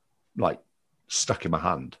like stuck in my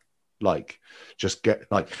hand. Like just get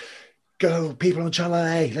like, go people on channel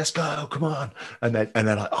A, let's go, come on. And then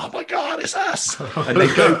like, oh my God, it's us. And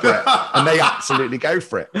they go for it. And they absolutely go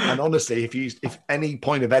for it. And honestly, if any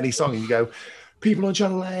point of any song and you go, people on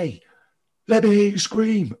channel A, let me hear you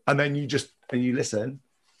scream. And then you listen,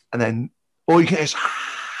 and then all you get is,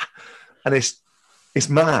 and it's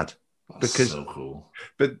mad. That's because so cool.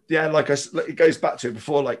 But yeah, it goes back to it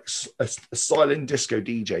before, like a silent disco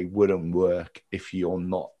DJ wouldn't work if you're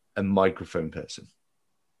not a microphone person.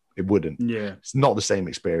 It wouldn't. Yeah. It's not the same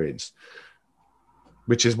experience,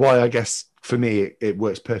 which is why I guess for me it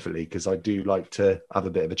works perfectly, because I do like to have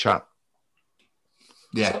a bit of a chat.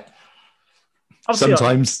 Yeah.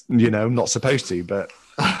 Sometimes, not supposed to, but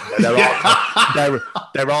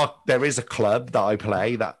there is a club that I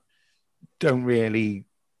play that don't really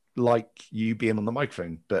like you being on the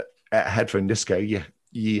microphone, but at headphone disco,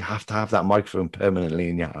 you have to have that microphone permanently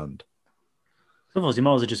in your hand. Otherwise, you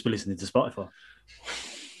might as well just be listening to Spotify.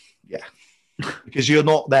 Yeah, because you're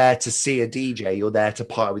not there to see a DJ, you're there to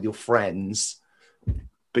party with your friends,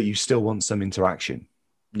 but you still want some interaction.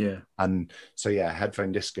 Yeah. And so yeah,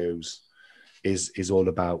 headphone discos is all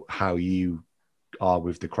about how you are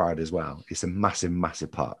with the crowd as well. It's a massive,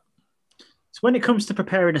 massive part. So when it comes to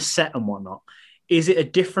preparing a set and whatnot, is it a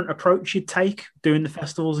different approach you'd take doing the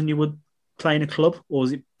festivals than you would playing a club, or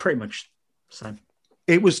is it pretty much the same?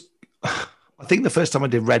 It was, I think the first time I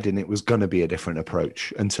did Reading, it was going to be a different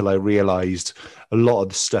approach until I realised a lot of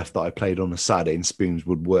the stuff that I played on a Saturday in Spoons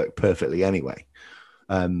would work perfectly anyway.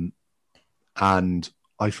 And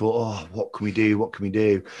I thought, oh, what can we do? What can we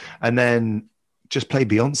do? And then just play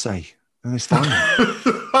Beyonce, and it's fine.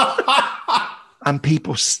 And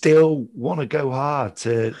people still want to go hard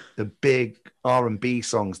to the big R&B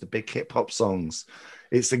songs, the big hip hop songs.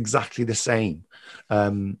 It's exactly the same.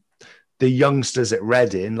 The youngsters at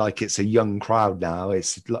Reading, like it's a young crowd now.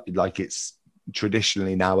 It's like it's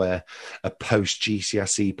traditionally now a post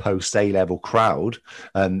GCSE, post A-level crowd.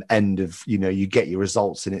 End of, you get your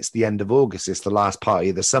results and it's the end of August. It's the last party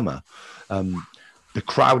of the summer. The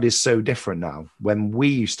crowd is so different now. When we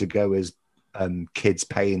used to go as kids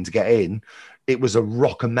paying to get in, it was a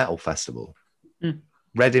rock and metal festival. Mm.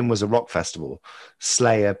 Reading was a rock festival.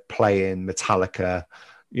 Slayer playing, Metallica,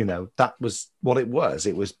 that was what it was.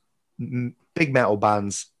 It was big metal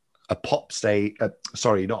bands, a pop stage,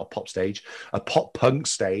 not a pop stage, a pop punk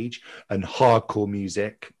stage, and hardcore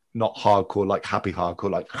music, not hardcore like happy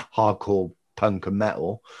hardcore, like hardcore punk and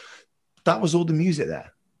metal. That was all the music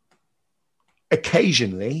there.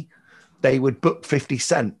 Occasionally, they would book 50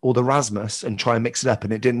 Cent or the Rasmus and try and mix it up,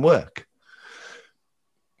 and it didn't work.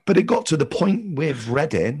 But it got to the point with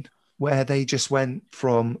Reading where they just went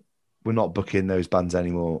from, we're not booking those bands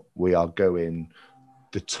anymore. We are going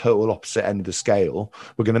the total opposite end of the scale.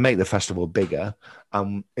 We're going to make the festival bigger.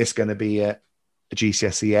 It's going to be a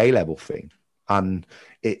GCSE A-level thing. And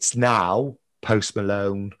it's now Post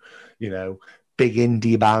Malone, big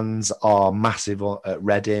indie bands are massive at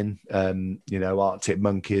Reading, Arctic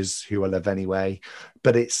Monkeys, who I love anyway.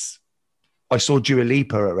 But I saw Dua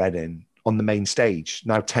Lipa at Reading on the main stage.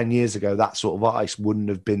 Now, 10 years ago, that sort of artist wouldn't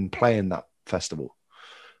have been playing that festival.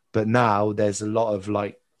 But now there's a lot of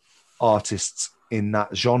like artists in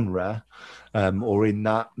that genre or in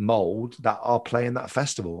that mold that are playing that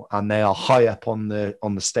festival, and they are high up on the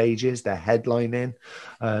stages. They're headlining.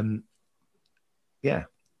 Yeah.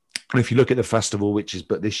 And if you look at the festival, which is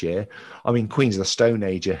but this year, I mean, Queens of the Stone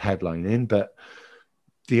Age are headlining, but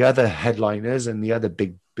the other headliners and the other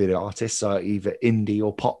big artists are either indie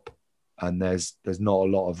or pop. And there's not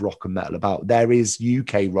a lot of rock and metal about. There is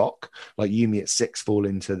UK rock, like Yumi at Six fall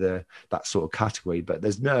into that sort of category, but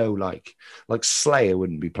there's no like Slayer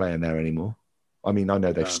wouldn't be playing there anymore. I mean, I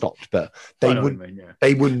know they've stopped, but they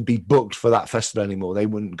wouldn't be booked for that festival anymore. They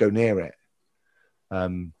wouldn't go near it.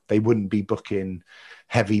 They wouldn't be booking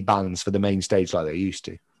heavy bands for the main stage like they used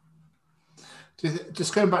to.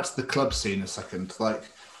 Just going back to the club scene a second, like,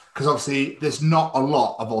 because obviously there's not a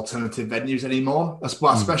lot of alternative venues anymore,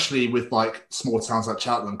 especially with like small towns like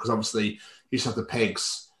Cheltenham, because obviously you used to have the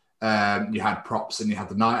Pigs, you had Props, and you had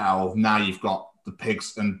the Night Owl. Now you've got the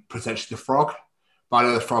Pigs and potentially the Frog. But I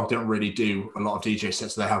know the Frog don't really do a lot of DJ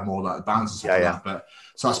sets, so they have more like the bands and stuff like that. But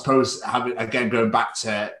so I suppose going back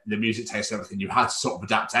to the music taste and everything, you had to sort of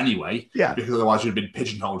adapt anyway, because otherwise you'd have been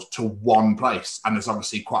pigeonholed to one place. And there's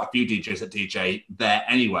obviously quite a few DJs that DJ there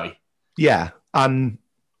anyway. Yeah, and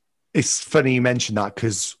it's funny you mentioned that,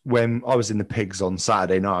 because when I was in the Pigs on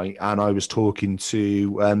Saturday night and I was talking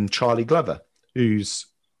to Charlie Glover, who's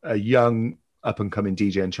a young up-and-coming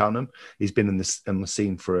DJ in Cheltenham. He's been in the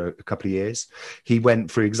scene for a couple of years. He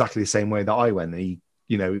went through exactly the same way that I went.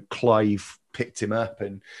 Clive picked him up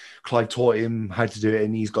and Clive taught him how to do it,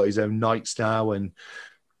 and he's got his own nights now. And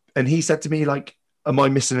he said to me, like, am I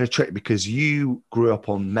missing a trick? Because you grew up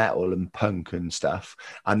on metal and punk and stuff,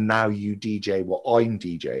 and now you DJ what I'm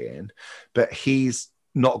DJing, but he's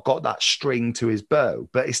not got that string to his bow.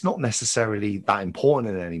 But it's not necessarily that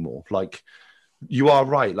important anymore. Like, you are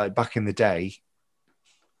right. Like, back in the day,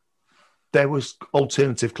 there was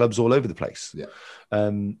alternative clubs all over the place. Yeah.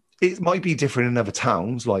 It might be different in other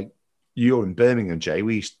towns. Like, you're in Birmingham, Jay.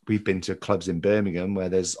 We've been to clubs in Birmingham where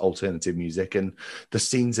there's alternative music and the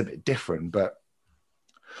scene's a bit different. But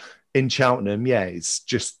in Cheltenham, it's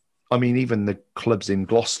just, I mean, even the clubs in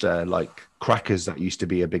Gloucester, like Crackers, that used to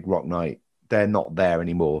be a big rock night, they're not there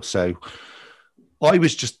anymore. So I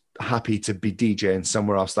was just happy to be DJing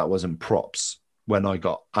somewhere else that wasn't Props when I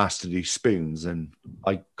got asked to do Spoons, and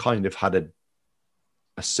I kind of had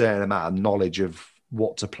a certain amount of knowledge of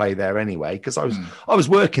what to play there anyway, because I was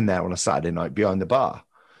working there on a Saturday night behind the bar,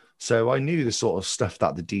 so I knew the sort of stuff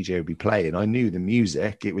that the DJ would be playing. I knew the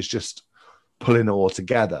music. It was just pulling it all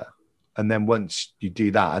together. And then once you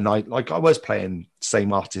do that, and I was playing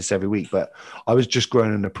same artists every week, but I was just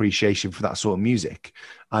growing an appreciation for that sort of music.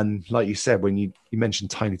 And like you said, when you mentioned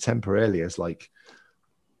Tiny Temper earlier, it's like,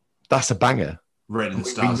 that's a banger. Written in the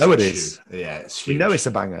stars. We know it is. Yeah, it's huge. We know it's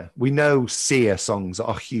a banger. We know Sia songs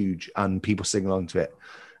are huge and people sing along to it.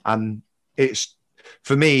 And it's,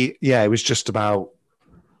 for me, it was just about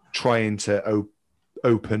trying to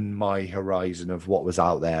open my horizon of what was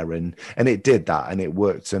out there. And it did that, and it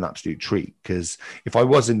worked to an absolute treat. Because if I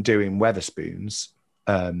wasn't doing Weatherspoons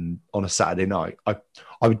on a Saturday night, I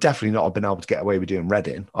would definitely not have been able to get away with doing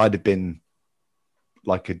Reading. I'd have been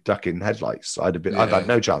like a duck in headlights. I'd had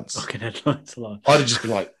no chance. Duck in headlights a lot. I'd have just been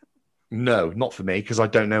like, no, not for me, because I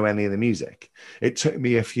don't know any of the music. It took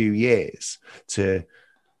me a few years to,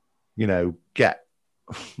 get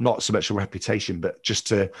not so much a reputation, but just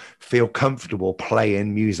to feel comfortable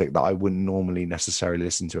playing music that I wouldn't normally necessarily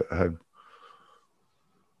listen to at home.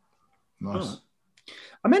 Nice. Oh.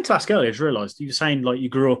 I meant to ask earlier, I just realised you were saying like you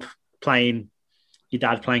grew up playing, your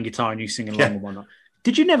dad playing guitar and you singing along and whatnot.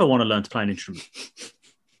 Did you never want to learn to play an instrument?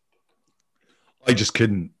 I just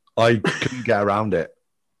couldn't. I couldn't get around it.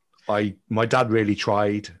 My dad really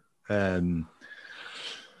tried.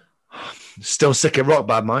 Still sick of Rock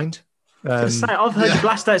Bad Mind. I've heard you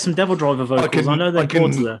blast out some Devil Driver vocals. I know they're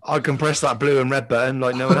chords there. I can press that blue and red button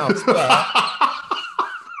like no one else. But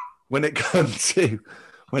when it comes to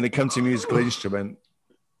musical instrument,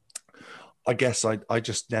 I guess I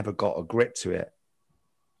just never got a grip to it.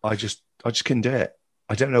 I just couldn't do it.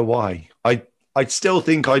 I don't know why. I still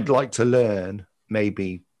think I'd like to learn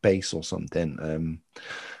maybe bass or something.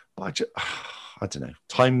 But I don't know.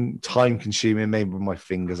 Time consuming. Maybe my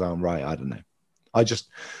fingers aren't right. I don't know.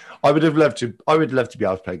 I would love to be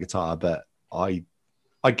able to play guitar, but I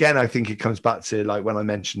think it comes back to like when I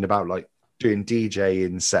mentioned about like doing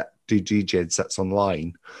DJ sets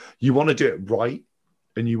online. You want to do it right,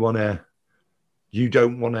 and you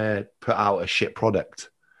don't want to put out a shit product.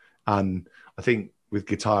 And I think with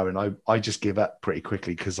guitar, and I just give up pretty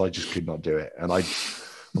quickly because I just could not do it. And I'm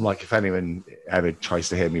like, if anyone ever tries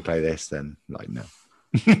to hear me play this, then like, no.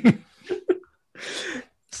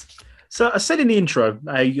 So I said in the intro,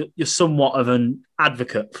 you're somewhat of an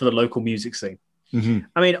advocate for the local music scene. Mm-hmm.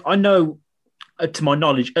 I mean, I know, to my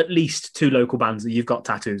knowledge, at least 2 local bands that you've got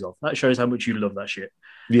tattoos of. That shows how much you love that shit.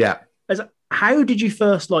 Yeah. How did you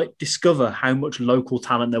first discover how much local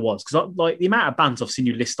talent there was? Because the amount of bands I've seen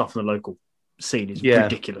you list off in the local scene is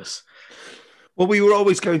ridiculous. Well, we were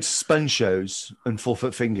always going to spun shows and 4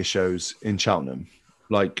 Foot Finger shows in Cheltenham.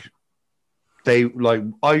 I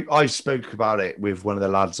spoke about it with one of the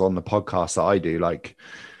lads on the podcast that I do. Like,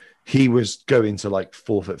 he was going to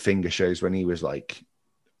 4 Foot Finger shows when he was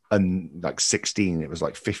 16. It was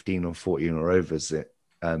 15 or 14 or overs at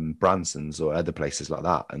Branson's or other places like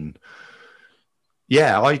that. And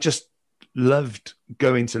yeah, I just loved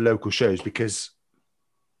going to local shows because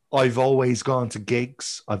I've always gone to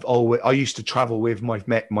gigs. I used to travel with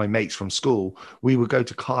my mates from school. We would go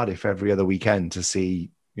to Cardiff every other weekend to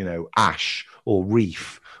see, Ash or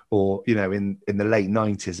Reef or, in the late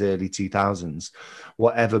 90s, early 2000s,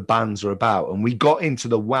 whatever bands are about. And we got into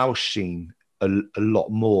the Welsh scene a lot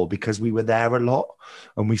more because we were there a lot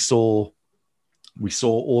and we saw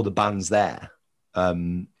all the bands there.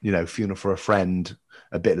 Funeral for a Friend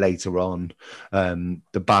a bit later on.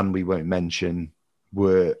 The band we won't mention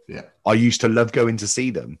I used to love going to see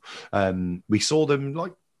them. We saw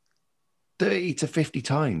them 30 to 50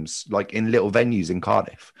 times, in little venues in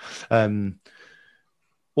Cardiff.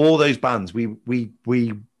 All those bands, we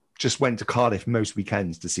just went to Cardiff most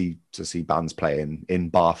weekends to see bands playing in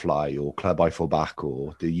Barfly or Club Eiffel Back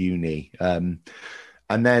or the Uni. And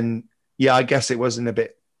then, I guess it wasn't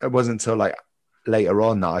until later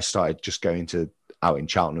on that I started just going out in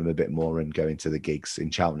Cheltenham a bit more and going to the gigs in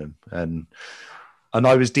Cheltenham. And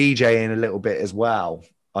I was DJing a little bit as well.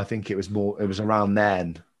 I think it was around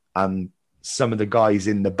then. And some of the guys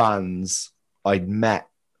in the bands I'd met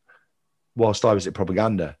whilst I was at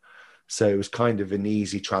Propaganda. So it was kind of an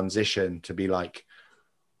easy transition to be like,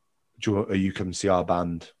 are you coming to see our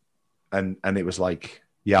band? And it was like,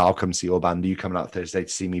 yeah, I'll come see your band. Are you coming out Thursday to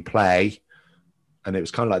see me play? And it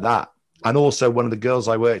was kind of like that. And also one of the girls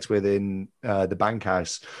I worked with in the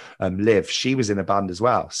Bankhouse, Liv, she was in a band as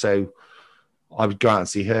well. So I would go out and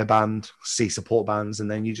see her band, see support bands, and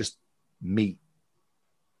then you just meet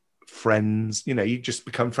friends. You just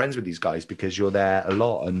become friends with these guys because you're there a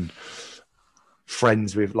lot, and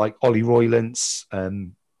friends with Ollie Roylance,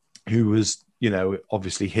 who was,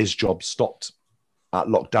 obviously his job stopped at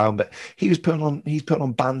lockdown, but he's putting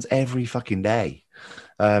on bands every fucking day.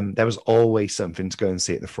 There was always something to go and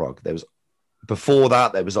see at the Frog. Before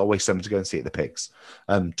that, there was always something to go and see at the Pigs.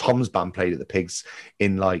 Tom's band played at the Pigs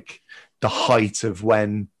in the height of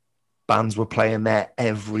when bands were playing there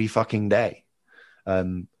every fucking day.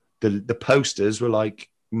 The posters were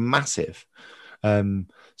massive.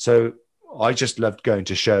 So I just loved going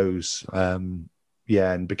to shows. And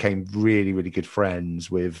became really, really good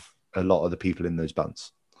friends with a lot of the people in those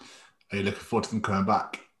bands. Are you looking forward to them coming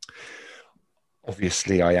back?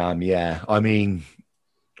 Obviously I am, yeah. I mean,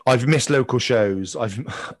 I've missed local shows.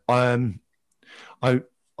 I'm a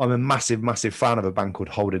massive, massive fan of a band called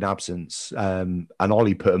Holding Absence. And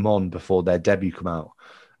Ollie put them on before their debut come out.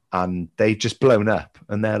 And they've just blown up.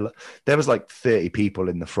 And there was 30 people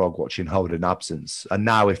in the Frog watching Holding Absence. And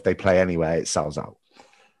now if they play anywhere, it sells out.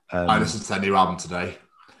 I listened to their new album today.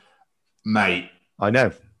 Mate. I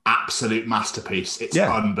know. Absolute masterpiece. It's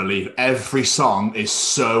unbelievable. Every song is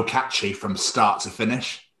so catchy from start to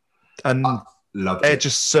finish. And Loved they're it.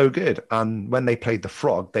 just so good. And when they played the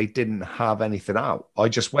Frog, they didn't have anything out. I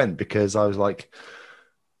just went because I was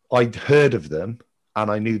I'd heard of them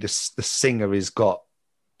and I knew the singer has got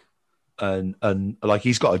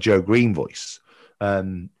he's got a Joe Green voice. Yeah,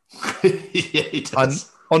 he does. And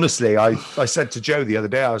honestly, I said to Joe the other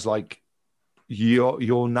day, I was like,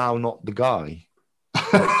 you're now not the guy.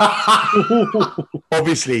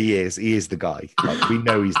 Obviously he is the guy. We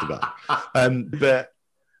know he's the guy. But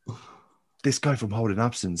this guy from Holding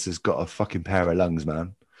Absence has got a fucking pair of lungs,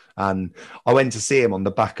 man. And I went to see him on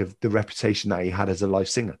the back of the reputation that he had as a live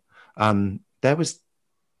singer. And there was,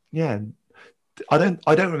 I don't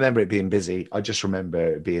remember it being busy. I just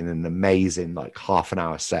remember it being an amazing half an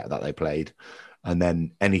hour set that they played. And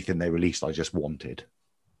then anything they released, I just wanted.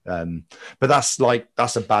 But that's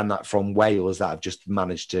a band that from Wales that have just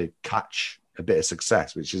managed to catch a bit of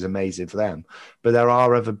success, which is amazing for them. But there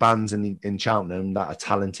are other bands in Cheltenham that are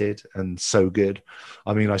talented and so good.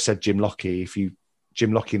 I mean, I said Jim Lockie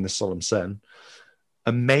and the Solemn Sun,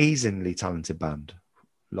 amazingly talented band.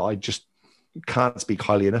 I just can't speak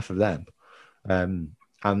highly enough of them. And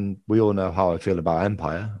we all know how I feel about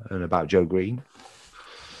Empire and about Joe Green.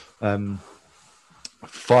 5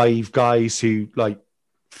 guys who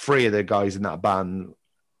 3 of the guys in that band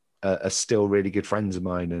are still really good friends of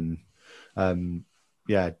mine. And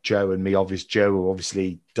Joe and me, Joe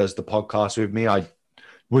obviously does the podcast with me. I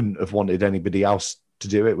wouldn't have wanted anybody else to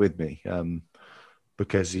do it with me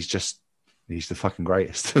because he's the fucking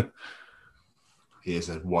greatest. He is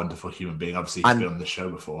a wonderful human being. Obviously, he's been on the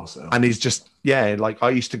show before. So, and he's just, like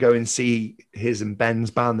I used to go and see his and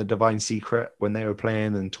Ben's band, The Divine Secret, when they were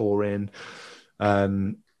playing and touring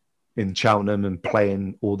in Cheltenham and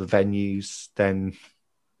playing all the venues. Then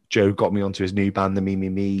Joe got me onto his new band, the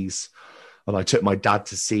Me's, and I took my dad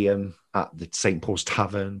to see him at the St. Paul's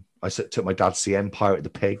Tavern. I took my dad to see Empire at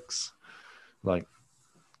the Pigs. Like,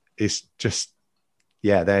 it's just...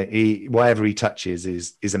 whatever he touches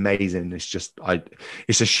is amazing. It's just,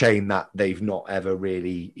 it's a shame that they've not ever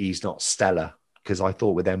really, he's not stellar, because I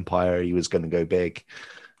thought with Empire he was going to go big,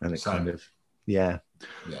 and it kind of,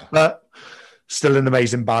 but still an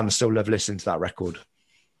amazing band. Still love listening to that record.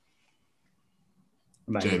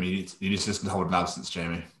 Amazing. Jamie, you need to listen to Hold Nonsense,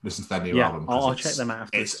 Jamie. Listen to their new album. I'll check them out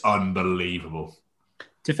after. It's unbelievable.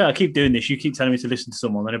 To be fair, I keep doing this. You keep telling me to listen to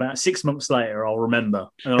someone, and about 6 months later, I'll remember.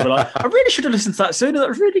 And I'll be like, I really should have listened to that sooner. That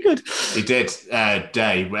was really good. He did.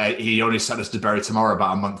 Where he only sent us to Bury Tomorrow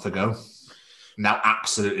about a month ago. Now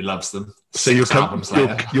absolutely loves them. So you'll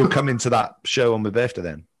come into that show on my birthday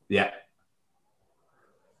then? Yeah.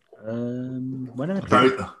 When am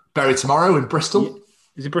I Bury Tomorrow in Bristol? Yeah.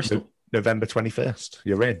 Is it Bristol? November 21st.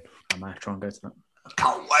 You're in. I might try and go to that. I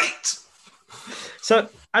can't wait. So,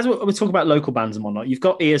 as we talk about local bands and whatnot, you've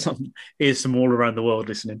got ears from all around the world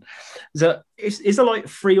listening. Is there like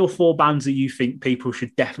 3 or 4 bands that you think people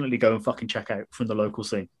should definitely go and fucking check out from the local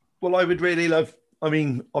scene? Well, I would really love... I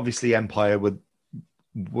mean, obviously Empire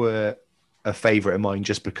were a favourite of mine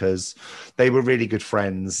just because they were really good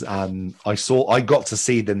friends, and I got to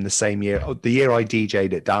see them the same year. The year I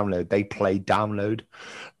DJ'd at Download, they played Download.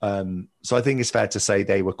 So I think it's fair to say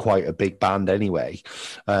they were quite a big band anyway.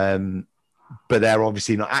 But they're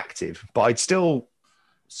obviously not active. But I'd still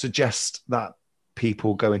suggest that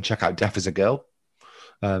people go and check out Deaf as a Girl.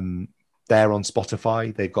 They're on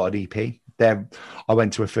Spotify. They've got an EP. I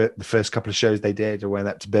went to the first couple of shows they did. I went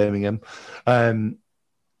up to Birmingham.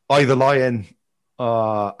 Either Lion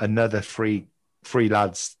are another three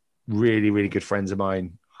lads, really, really good friends of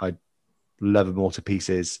mine. I love them all to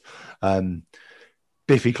pieces.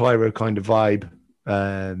 Biffy Clyro kind of vibe.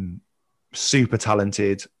 Super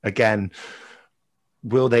talented. Again,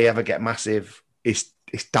 will they ever get massive? It's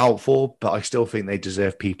doubtful, but I still think they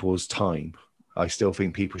deserve people's time. I still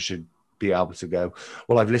think people should be able to go,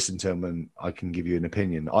 well, I've listened to them and I can give you an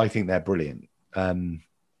opinion. I think they're brilliant. And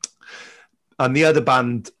the other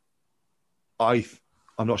band, I'm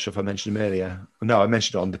not sure if I mentioned them earlier. No, I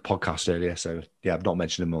mentioned it on the podcast earlier. So yeah, I've not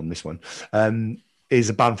mentioned them on this one. Is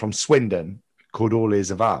a band from Swindon called All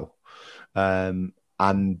Is a Vow.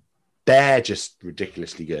 And they're just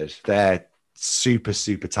ridiculously good. They're super,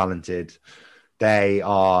 super talented. They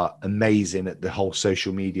are amazing at the whole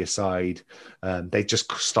social media side. They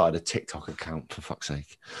just started a TikTok account, for fuck's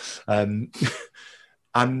sake. But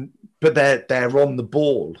they're on the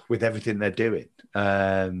ball with everything they're doing.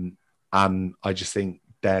 And I just think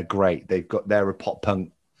they're great. They're a pop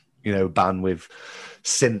punk, band with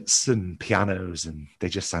synths and pianos, and they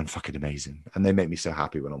just sound fucking amazing. And they make me so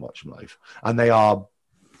happy when I watch them live. And they are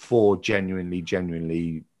 4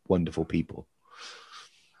 genuinely wonderful people.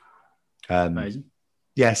 Amazing.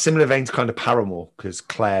 Yeah, similar vein to kind of Paramore, because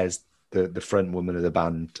Claire's the front woman of the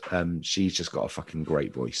band. She's just got a fucking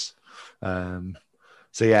great voice. So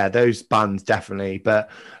yeah, those bands definitely. But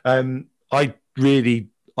I'd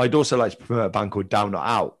also like to promote a band called Down Not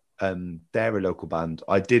Out. They're a local band.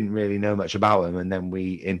 I didn't really know much about them, and then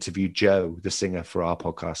we interviewed Joe, the singer, for our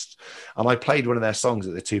podcast, and I played one of their songs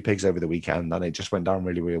at the Two Pigs over the weekend, and it just went down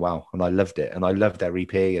really, really well, and I loved it, and I loved their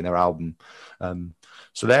EP and their album.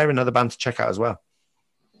 So they're another band to check out as well.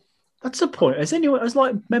 That's the point. Has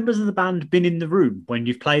members of the band been in the room when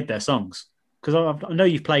you've played their songs? Because I know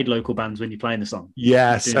you've played local bands when you're playing the song.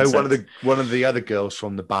 Yeah, so one of the other girls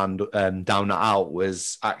from the band, Down Not Out,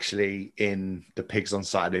 was actually in the Pigs on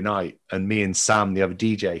Saturday night, and me and Sam, the other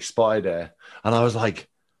DJ, spotted her, and I was like,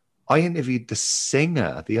 I interviewed the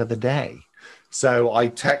singer the other day. So I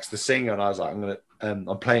texted the singer, and I was like, I'm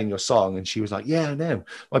playing your song, and she was like, yeah, I know.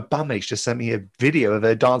 My bandmates just sent me a video of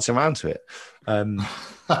her dancing around to it.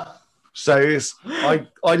 So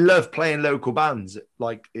I love playing local bands.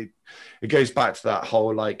 Like it goes back to that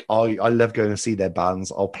whole, like, I love going to see their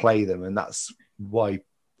bands. I'll play them. And that's why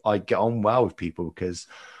I get on well with people, because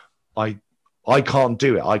I can't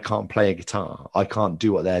do it. I can't play a guitar. I can't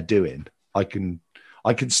do what they're doing. I can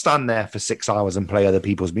stand there for 6 hours and play other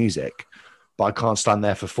people's music, but I can't stand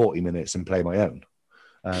there for 40 minutes and play my own.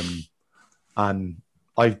 And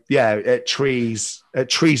at Trees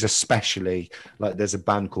especially, like there's a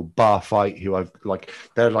band called Bar Fight who I've like,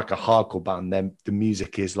 they're like a hardcore band. Then the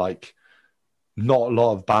music is like, not a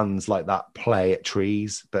lot of bands like that play at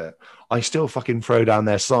Trees, but I still fucking throw down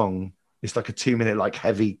their song. It's like a 2-minute, like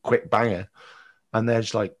heavy, quick banger. And they're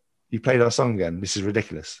just like, you played our song again. This is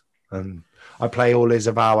ridiculous. And I play All Is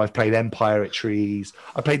a Vow. I've played Empire at Trees.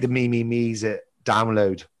 I played the Me Me Me's at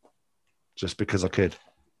Download just because I could.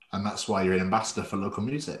 And that's why you're an ambassador for local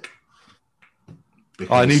music.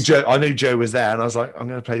 Because... I knew Joe was there, and I was like, I'm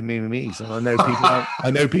going to play Me Me Me's, and I know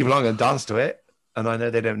people aren't going to dance to it, and I know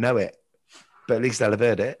they don't know it, but at least they'll have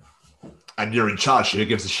heard it. And you're in charge. Who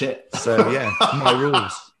gives a shit? So yeah, my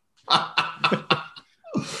rules.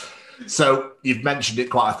 So you've mentioned it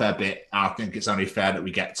quite a fair bit. I think it's only fair that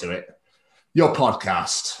we get to it. Your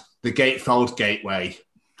podcast, the Gatefold Gateway.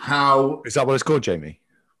 How is that? What it's called, Jamie?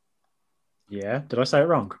 Yeah. Did I say it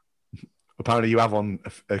wrong? Apparently, you have on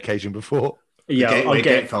occasion before. Yeah,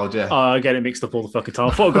 Gatefold. Yeah. I get it mixed up all the fucking time.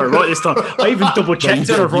 I thought I got it right this time. I even double checked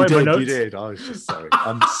it. I was writing my notes. You did. I was just sorry.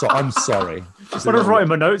 I'm sorry. When I was writing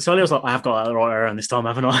my notes, I was like, I have got that right around this time,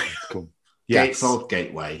 haven't I? Cool. Yes. Gatefold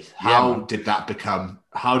Gateway. How did that become?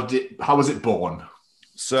 How was it born?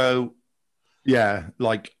 So,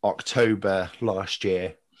 like October last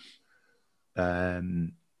year, I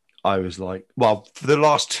was like, well, for the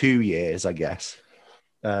last 2 years, I guess,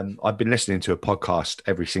 I've been listening to a podcast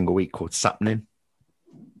every single week called Sappening.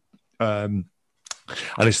 And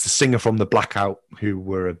it's the singer from The Blackout, who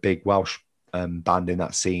were a big Welsh band in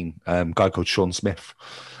that scene, a guy called Sean Smith.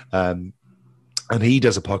 And he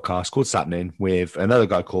does a podcast called Sappening with another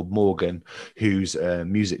guy called Morgan, who's a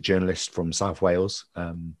music journalist from South Wales.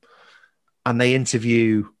 And they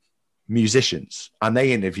interview musicians, and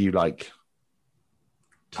they interview like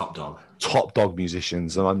top dog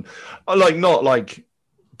musicians. And I'm like, not like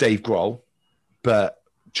Dave Grohl, but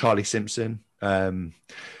Charlie Simpson,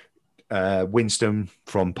 Winston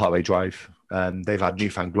from Parkway Drive. They've had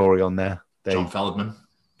Newfound Glory on there. John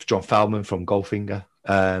Feldman from Goldfinger.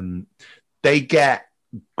 They get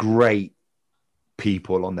great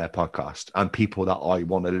people on their podcast and people that I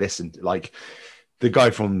want to listen to. Like the guy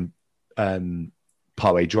from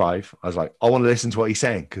Parkway Drive, I was like, I want to listen to what he's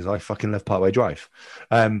saying because I fucking love Parkway Drive.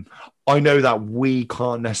 I know that we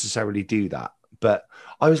can't necessarily do that, but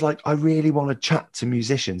I was like, I really want to chat to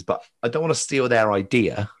musicians, but I don't want to steal their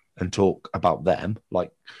idea and talk about them.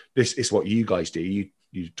 Like this is what you guys do.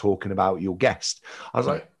 You're talking about your guest. I was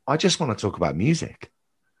like, I just want to talk about music.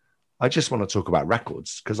 I just want to talk about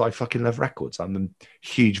records because I fucking love records. I'm a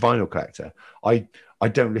huge vinyl collector. I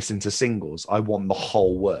don't listen to singles. I want the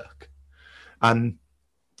whole work. And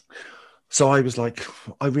so I was like,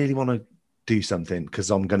 I really want to do something because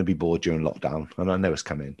I'm going to be bored during lockdown and I know it's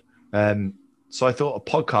coming. So I thought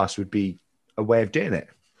a podcast would be a way of doing it.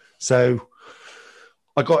 So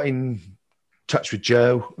I got in touch with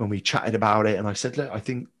Joe and we chatted about it. And I said, look, I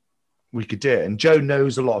think we could do it. And Joe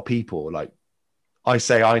knows a lot of people. Like I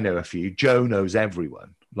say, I know a few. Joe knows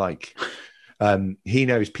everyone. Like he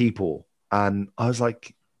knows people. And I was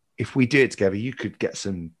like, if we do it together, you could get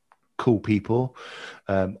some cool people.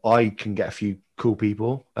 I can get a few cool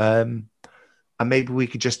people. And maybe we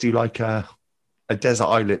could just do like a desert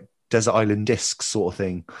island disc sort of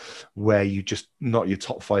thing where you just not your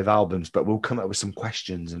top 5 albums, but we'll come up with some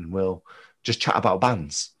questions and we'll just chat about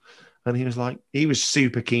bands. And he was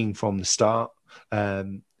super keen from the start.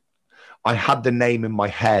 I had the name in my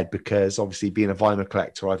head because obviously being a vinyl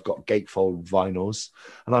collector, I've got Gatefold vinyls.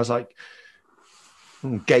 And I was like,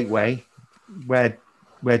 Gateway, where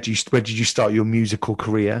did you start your musical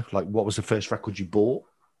career? Like, what was the first record you bought?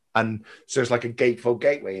 And so it's like a Gatefold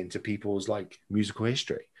Gateway into people's like musical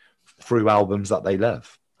history through albums that they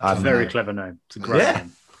love. It's a very clever name. It's a great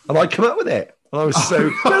name. And I come up with it. And I was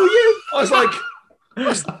so, I was like,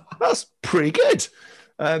 that's pretty good.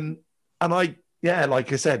 And like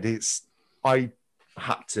I said, I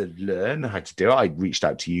had to learn how to do it. I reached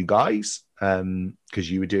out to you guys because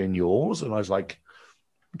you were doing yours. And I was like,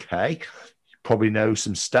 okay, you probably know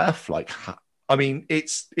some stuff. Like, I mean,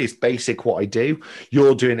 it's basic what I do.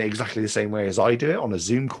 You're doing it exactly the same way as I do it on a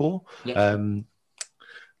Zoom call. Yeah.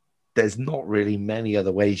 There's not really many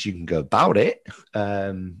other ways you can go about it.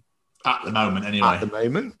 At the moment, anyway. At the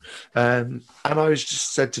moment. And I was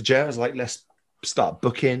just said to Joe, I was like, let's start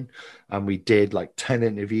booking. And we did like 10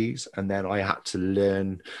 interviews. And then I had to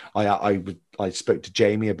learn. I spoke to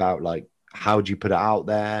Jamie about like, how do you put it out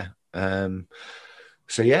there?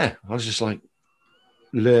 So yeah, I was just like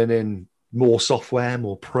learning more software,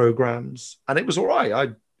 more programs. And it was all right.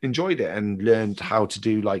 I enjoyed it and learned how to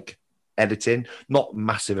do like editing, not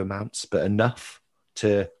massive amounts, but enough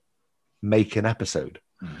to make an episode.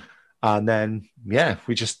 And then,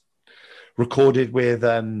 we just recorded with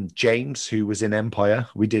James, who was in Empire.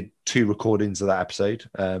 We did 2 recordings of that episode.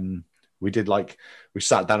 We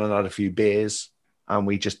sat down and had a few beers, and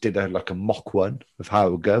we just did a mock one of how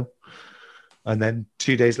it would go. And then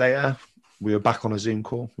 2 days later, we were back on a Zoom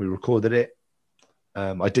call. We recorded it.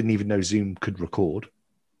 I didn't even know Zoom could record.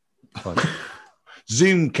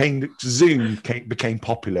 Zoom became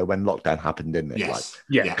popular when lockdown happened, didn't it? Yes.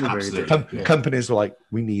 Absolutely. Companies were like,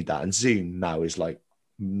 we need that. And Zoom now is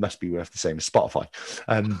must be worth the same as Spotify.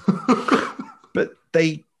 But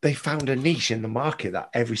they found a niche in the market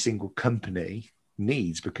that every single company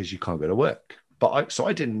needs because you can't go to work. So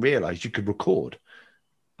I didn't realize you could record.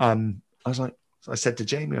 I said to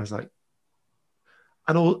Jamie, I was like,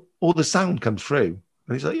 and all the sound comes through.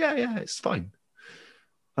 And he's like, yeah, it's fine.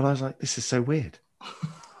 And I was like, this is so weird.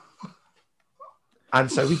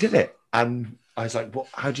 And so we did it. And I was like,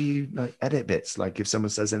 how do you edit bits? If someone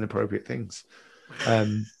says inappropriate things.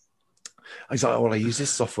 I was like, I use this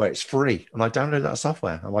software. It's free. And I downloaded that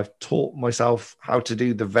software. And I've taught myself how to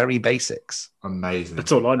do the very basics. Amazing.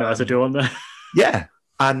 That's all I know how to do on there. Yeah.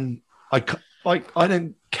 And I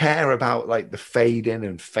don't care about the fade in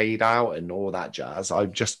and fade out and all that jazz. I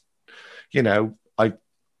just,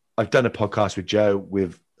 I've done a podcast with Joe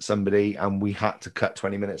with somebody, and we had to cut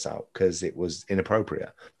 20 minutes out because it was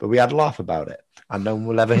inappropriate, but we had a laugh about it and no one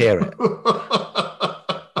will ever hear it.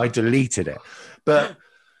 I deleted it, but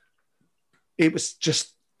it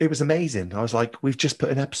was amazing. I was like, we've just put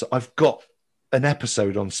an episode. I've got an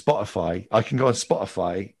episode on Spotify. I can go on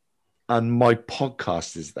Spotify and my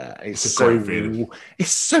podcast is there. It's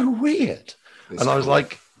so weird. And I was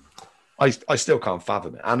like, I still can't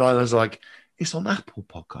fathom it. And I was like, it's on Apple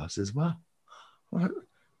Podcasts as well.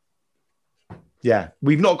 Yeah,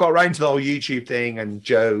 we've not got around to the whole YouTube thing, and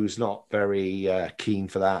Joe's not very keen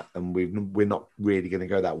for that, and we're not really going to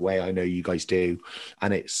go that way. I know you guys do,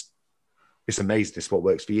 and it's amazing. It's what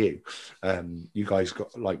works for you. You guys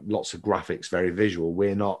got lots of graphics, very visual.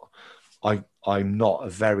 We're not. I'm not a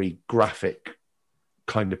very graphic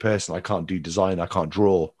kind of person. I can't do design. I can't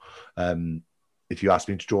draw. If you ask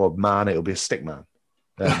me to draw a man, it'll be a stick man.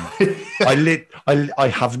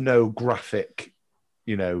 I have no graphic,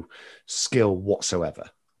 skill whatsoever.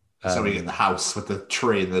 So we get the house with the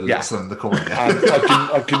tree and the in the corner.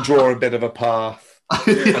 I can draw a bit of a path and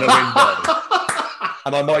a window,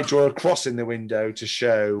 and I might draw a cross in the window to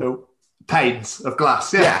show panes of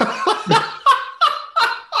glass. Yeah.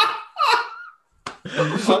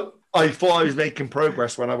 I thought I was making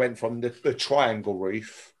progress when I went from the triangle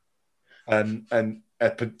roof and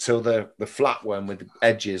up until the flat one with the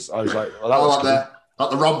edges. I was like, well, that was cool. Like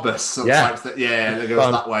the rhombus. That goes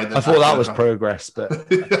that way. I thought that was progress, but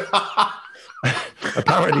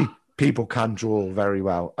apparently people can draw very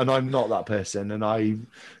well, and I'm not that person.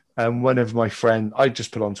 And one of my friends, I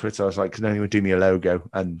just put on Twitter, I was like, can anyone do me a logo?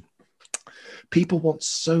 And people want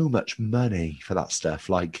so much money for that stuff.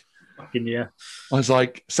 I was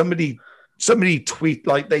like, somebody tweet,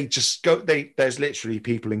 they just go, there's literally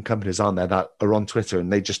people in companies, aren't there, that are on Twitter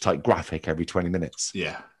and they just type graphic every 20 minutes.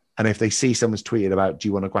 Yeah. And if they see someone's tweeted about, do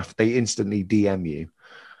you want a graphic? They instantly DM you.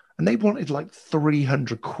 And they wanted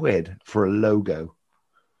 300 quid for a logo.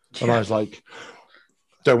 Yeah. And I was like,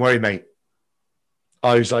 don't worry, mate.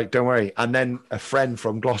 I was like, don't worry. And then a friend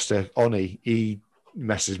from Gloucester, Oni, he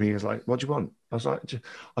messaged me. He was like, what do you want? I was like,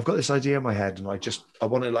 I've got this idea in my head and I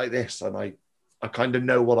want it like this. And I kind of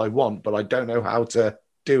know what I want, but I don't know how to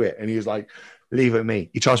do it. And he was like, leave it with me.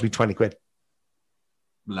 He charged me 20 quid.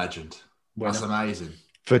 Legend. That's amazing.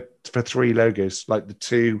 For 3 logos, the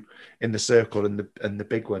 2 in the circle and the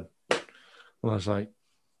big one. Well, I was like,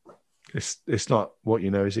 it's not what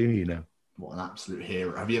you know, it's who you know. What an absolute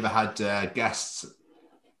hero. Have you ever had guests?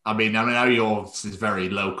 I know yours is very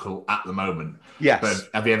local at the moment. Yes. But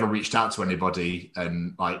have you ever reached out to anybody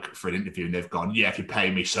and for an interview and they've gone, yeah, if you pay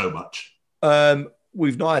me so much?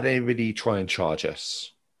 We've not had anybody try and charge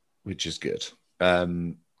us, which is good.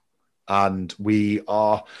 And we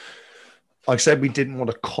are, I said we didn't want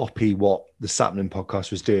to copy what the Sapling podcast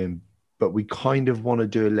was doing, but we kind of want to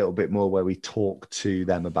do a little bit more where we talk to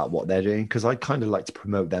them about what they're doing, because I kind of like to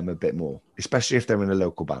promote them a bit more, especially if they're in a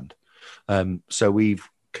local band. So we've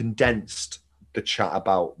condensed the chat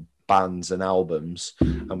about bands and albums,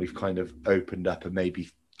 and we've kind of opened up a maybe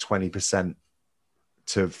 20%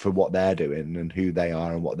 for what they're doing and who they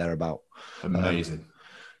are and what they're about. Amazing.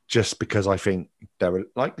 Just because I think they're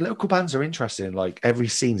local bands are interesting. Every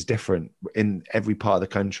scene's different in every part of the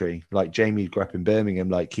country. Jamie grew up in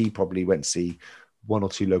Birmingham. He probably went to see one or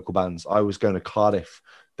two local bands. I was going to Cardiff.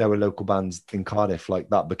 There were local bands in Cardiff, like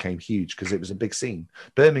that became huge because it was a big scene.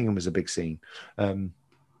 Birmingham was a big scene. You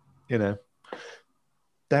know,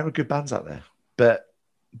 there are good bands out there, but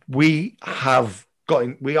we are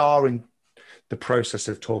in the process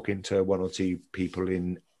of talking to one or two people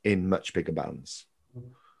in much bigger bands.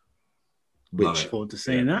 Which look forward to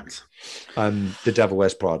seeing that. The Devil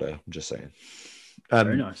Wears Prada. I'm just saying.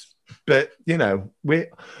 Very nice. But you know, we're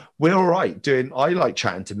all right doing. I like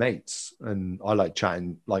chatting to mates, and I like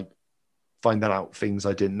chatting, like finding out things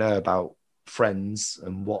I didn't know about friends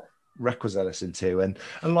and what records I listen to, and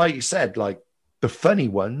like you said, like the funny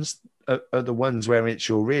ones are the ones where it's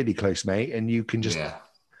your really close mate, and you can just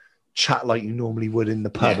chat like you normally would in the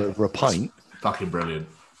pub over a pint. It's fucking brilliant.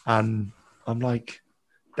 And I'm like,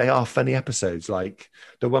 they are funny episodes. Like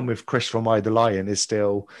the one with Chris from I the Lion is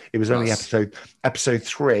still. It was only episode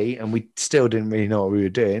 3, and we still didn't really know what we were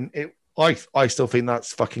doing. I still think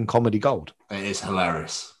that's fucking comedy gold. It is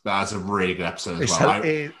hilarious. That's a really good episode as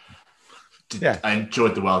well. I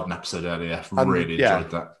enjoyed the Weldon episode earlier. Really enjoyed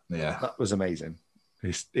that. Yeah, that was amazing.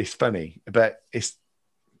 It's funny, but it's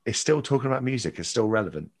still talking about music. It's still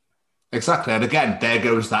relevant. Exactly. And again, there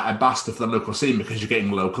goes that ambassador for the local scene, because you're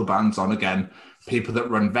getting local bands on again, people that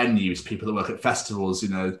run venues, people that work at festivals, you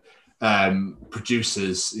know,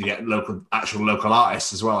 producers, you get actual local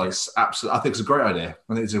artists as well. It's absolutely, I think it's a great idea.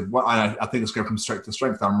 I think it's going from strength to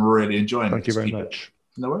strength. I'm really enjoying it. Thank you very much.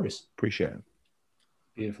 No worries. Appreciate it.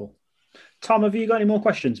 Beautiful. Tom, have you got any more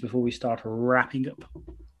questions before we start wrapping up?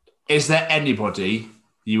 Is there anybody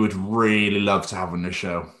you would really love to have on the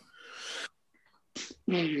show?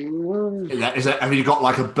 Have you got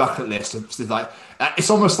like a bucket list of like? It's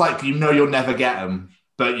almost like you'll never get them,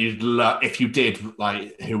 but if you did,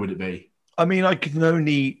 like, who would it be? I mean, I can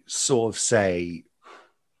only sort of say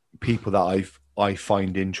people that I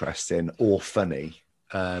find interesting or funny.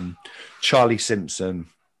 Charlie Simpson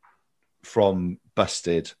from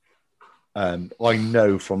Busted. I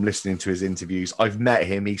know from listening to his interviews. I've met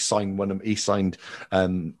him. He signed one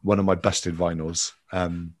of my Busted vinyls.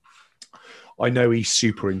 I know he's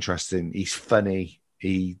super interesting. He's funny.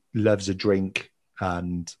 He loves a drink.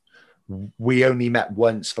 And we only met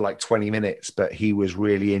once for like 20 minutes, but he was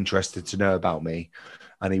really interested to know about me.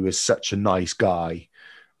 And he was such a nice guy.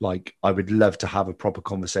 Like, I would love to have a proper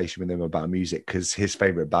conversation with him about music, because his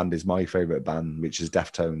favorite band is my favorite band, which is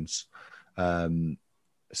Deftones.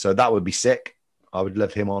 So that would be sick. I would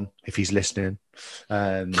love him on if he's listening.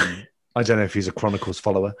 I don't know if he's a Chronicles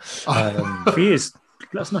follower. If he is,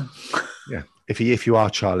 let us know. Yeah, if you are,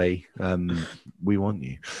 Charlie, we want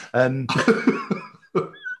you. I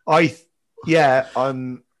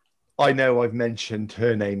know I've mentioned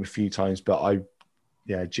her name a few times, but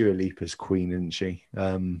Dua Lipa's queen, isn't she?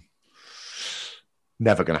 Never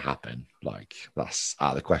going to happen. Like, that's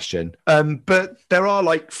out of the question. But there are,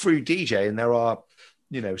 like, through DJ, and there are,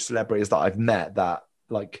 you know, celebrities that I've met that,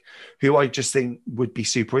 like, who I just think would be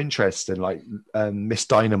super interesting, like Miss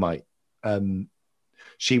Dynamite.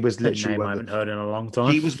 She was literally I haven't heard in a long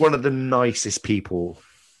time. She was one of the nicest people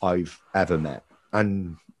I've ever met,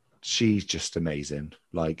 and she's just amazing.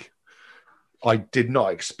 Like, I did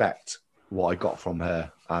not expect what I got from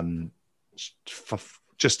her, and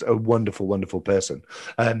just a wonderful, wonderful person.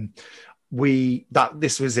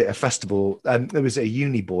 This was at a festival, there was a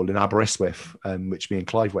uni ball in Aberystwyth, which me and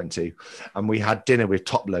Clive went to, and we had dinner with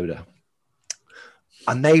Top Loader.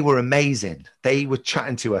 And they were amazing. They were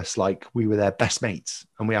chatting to us like we were their best mates,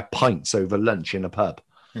 and we had pints over lunch in a pub.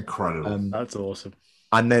 Incredible. That's awesome.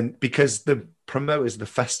 And then, because the promoters of the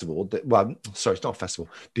festival, it's not a festival,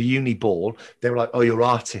 the uni ball, they were like, "Oh, you're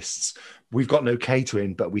artists. We've got no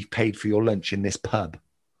catering, but we've paid for your lunch in this pub."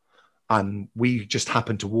 And we just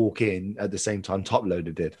happened to walk in at the same time Top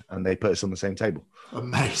Loader did, and they put us on the same table.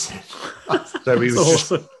 Amazing. So we were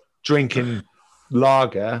awesome. just drinking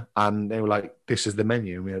lager, and they were like, "This is the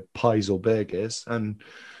menu." And we had pies or burgers and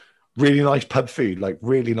really nice pub food,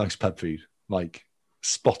 like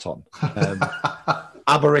spot on.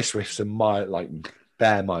 Aberystwyth's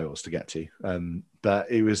bare miles to get to,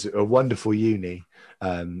 but it was a wonderful uni.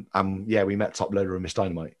 And we met Top Loader and Miss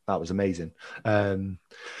Dynamite. That was amazing.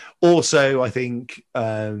 Also, I think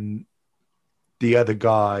the other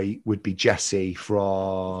guy would be Jesse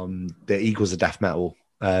from the Eagles of Death Metal.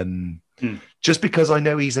 Just because I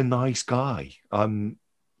know he's a nice guy.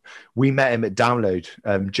 We met him at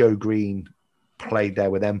Download. Joe Green played there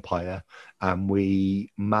with Empire, and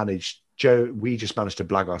we just managed to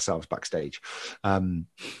blag ourselves backstage. And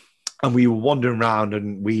we were wandering around,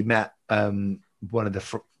 and we met one of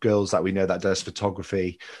the girls that we know that does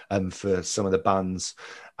photography for some of the bands.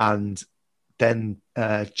 And then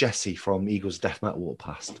Jesse from Eagles Death Metal walked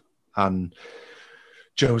past, and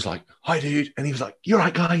Joe was like, "Hi, dude," and he was like, "You're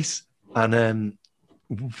right, guys." And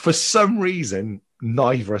for some reason,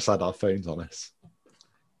 neither of us had our phones on us.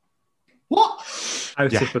 What? How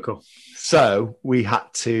typical. So we had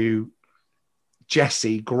to.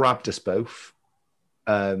 Jesse grabbed us both.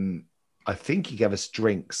 I think he gave us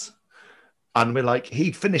drinks, and we're like,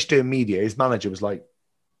 he'd finished doing media. His manager was like,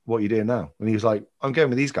 "What are you doing now?" And he was like, "I'm going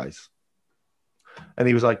with these guys." And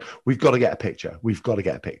he was like, "We've got to get a picture. We've got to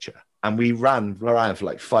get a picture." And we ran around for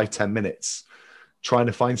like 5-10 minutes trying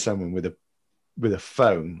to find someone with a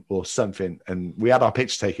phone or something. And we had our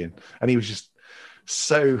picture taken. And he was just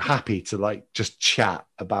so happy to like just chat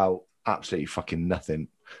about absolutely fucking nothing.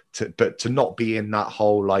 But to not be in that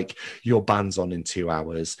whole like, your band's on in 2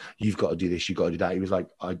 hours, you've got to do this, you've got to do that. He was like,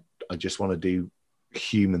 I just want to do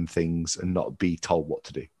human things and not be told what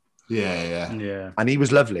to do. Yeah. And he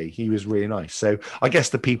was lovely. He was really nice. So I guess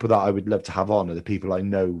the people that I would love to have on are the people I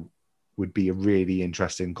know would be a really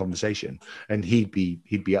interesting conversation, and he'd be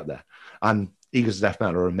up there. And Eagles of Death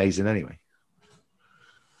Metal are amazing anyway.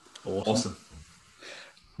 Awesome.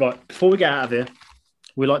 Right, before we get out of here,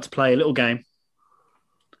 we like to play a little game.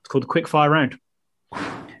 It's called the Quick Fire Round.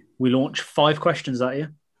 We launch 5 questions at you.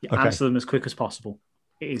 You answer them as quick as possible.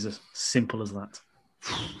 It is as simple as that.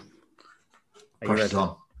 Are you ready?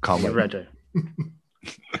 Can't wait. Ready?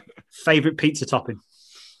 Favorite pizza topping?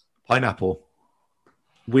 Pineapple.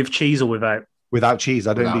 With cheese or without? Without cheese.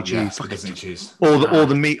 I don't do cheese. He doesn't eat cheese. All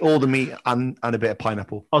the meat and a bit of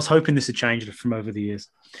pineapple. I was hoping this had changed from over the years.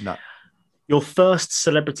 No. Your first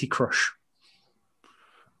celebrity crush?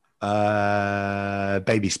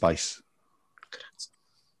 Baby Spice.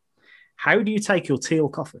 How do you take your tea or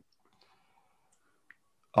coffee?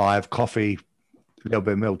 I have coffee, a little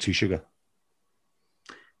bit of milk, 2 sugar.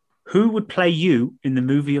 Who would play you in the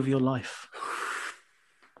movie of your life?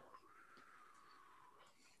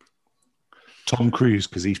 Tom Cruise,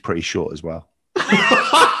 because he's pretty short as well.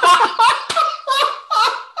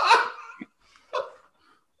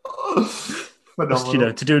 Just,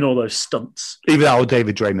 to doing all those stunts. Either that or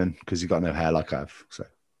David Draymond, because he's got no hair like I have. So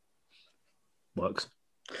works.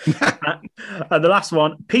 And the last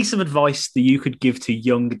one, piece of advice that you could give to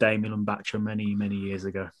young Damien Batchelor many, many years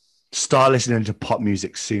ago. Start listening to pop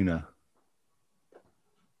music sooner.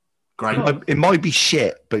 Great. It might be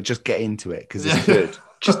shit, but just get into it because it's good.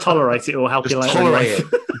 Just tolerate it or help you later. Tolerate it.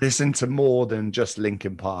 Listen to more than just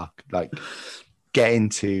Linkin Park. Like, get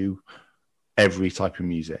into every type of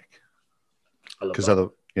music. Because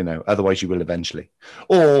otherwise you will eventually.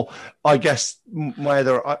 Or I guess my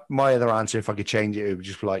other answer, if I could change it, would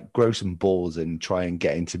just be like grow some balls and try and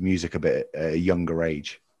get into music a bit at a younger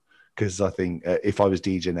age. Because I think if I was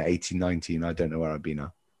DJing at 18, 19, I don't know where I'd be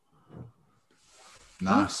now.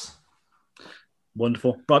 Nice.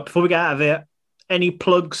 Wonderful. Right, before we get out of here, any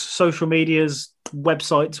plugs, social medias,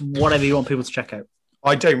 websites, whatever you want people to check out?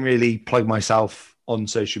 I don't really plug myself on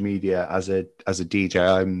social media as a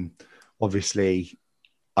DJ. Obviously,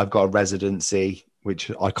 I've got a residency,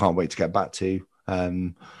 which I can't wait to get back to.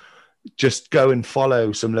 Just go and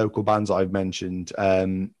follow some local bands that I've mentioned.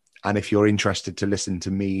 And if you're interested to listen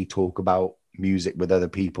to me talk about music with other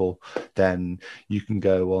people, then you can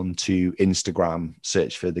go on to Instagram,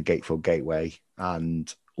 search for the Gatefold Gateway.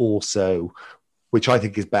 And also, which I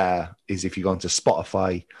think is better, is if you go onto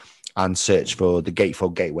Spotify and search for the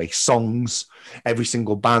Gatefold Gateway songs. Every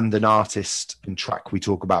single band and artist and track we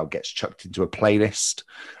talk about gets chucked into a playlist.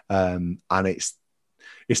 And it's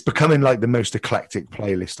becoming like the most eclectic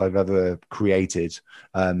playlist I've ever created.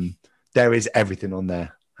 There is everything on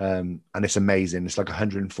there. And it's amazing. It's like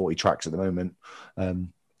 140 tracks at the moment.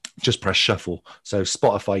 Just press shuffle. So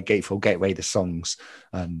Spotify, Gatefold Gateway, the songs.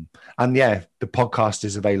 And yeah, the podcast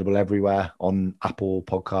is available everywhere on Apple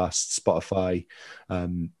Podcasts, Spotify,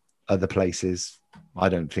 other places. I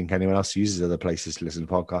don't think anyone else uses other places to listen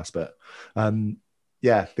to podcasts, but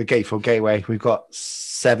yeah, the Gatefold Gateway. We've got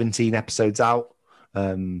 17 episodes out.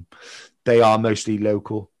 They are mostly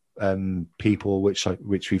local people, which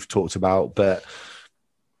we've talked about. But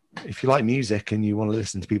if you like music and you want to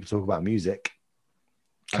listen to people talk about music,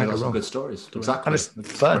 and got some good stories. Exactly. And it's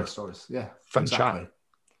fun. Great stories. Yeah. Fun exactly. chat.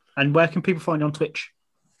 And where can people find you on Twitch?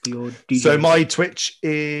 Your DJ? So my Twitch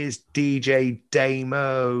is DJ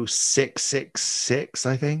Damo 666,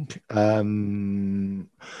 I think.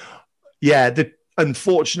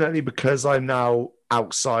 Unfortunately, because I'm now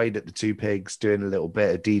outside at the Two Pigs doing a little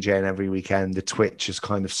bit of DJing every weekend, the Twitch has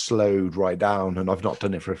kind of slowed right down, and I've not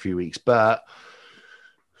done it for a few weeks. But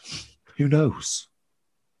who knows?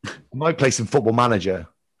 I might play some Football Manager.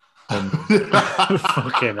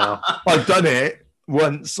 Fucking hell. I've done it.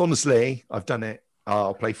 once, honestly, I've done it.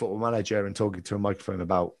 I'll play Football Manager and talking to a microphone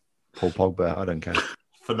about Paul Pogba. I don't care.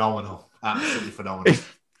 Phenomenal. Absolutely phenomenal.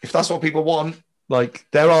 If that's what people want, like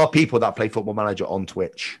there are people that play Football Manager on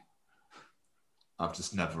Twitch. I've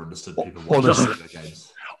just never understood people watching their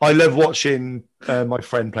games. I love watching my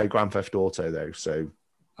friend play Grand Theft Auto, though. So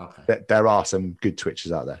there are some good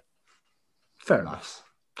Twitchers out there. Fair enough.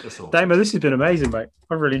 Damo, this has been amazing, mate.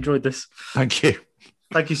 I've really enjoyed this. Thank you.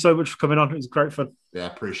 Thank you so much for coming on. It was great fun. Yeah,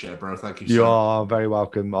 appreciate it, bro. Thank you. You are very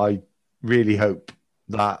welcome. I really hope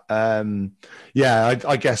that,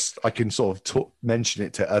 I guess I can sort of mention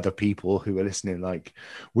it to other people who are listening. Like,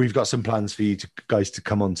 we've got some plans for you guys to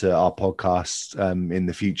come onto our podcast in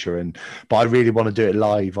the future, but I really want to do it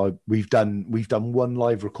live. We've done one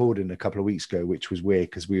live recording a couple of weeks ago, which was weird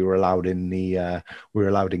because we were allowed in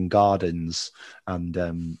gardens,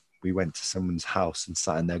 and we went to someone's house and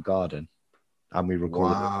sat in their garden, and we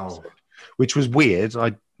recorded. Wow. Which was weird.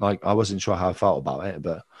 I wasn't sure how I felt about it,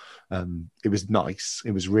 but it was nice.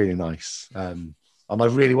 It was really nice. And I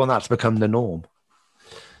really want that to become the norm.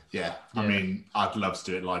 Yeah. I mean, I'd love to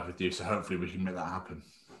do it live with you, so hopefully we can make that happen.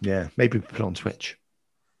 Yeah, maybe put it on Twitch.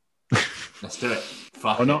 Let's do it.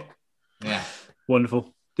 Fuck or not. Yeah.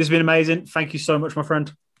 Wonderful. This has been amazing. Thank you so much, my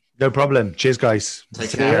friend. No problem. Cheers, guys.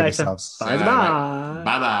 Take care of yourselves. Bye-bye.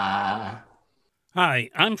 Bye-bye. Hi,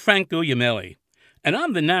 I'm Frank Guglielmelli, and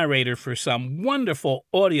I'm the narrator for some wonderful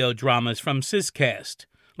audio dramas from Siscast,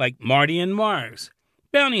 like Marty and Mars,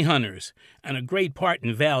 Bounty Hunters, and a great part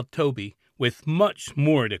in Val Toby, with much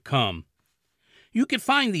more to come. You can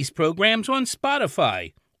find these programs on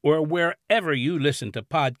Spotify or wherever you listen to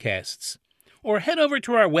podcasts, or head over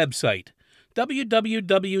to our website,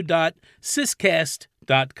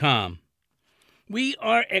 www.siscast.com. We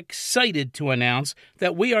are excited to announce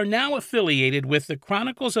that we are now affiliated with the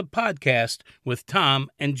Chronicles of Podcast with Tom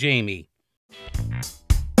and Jamie.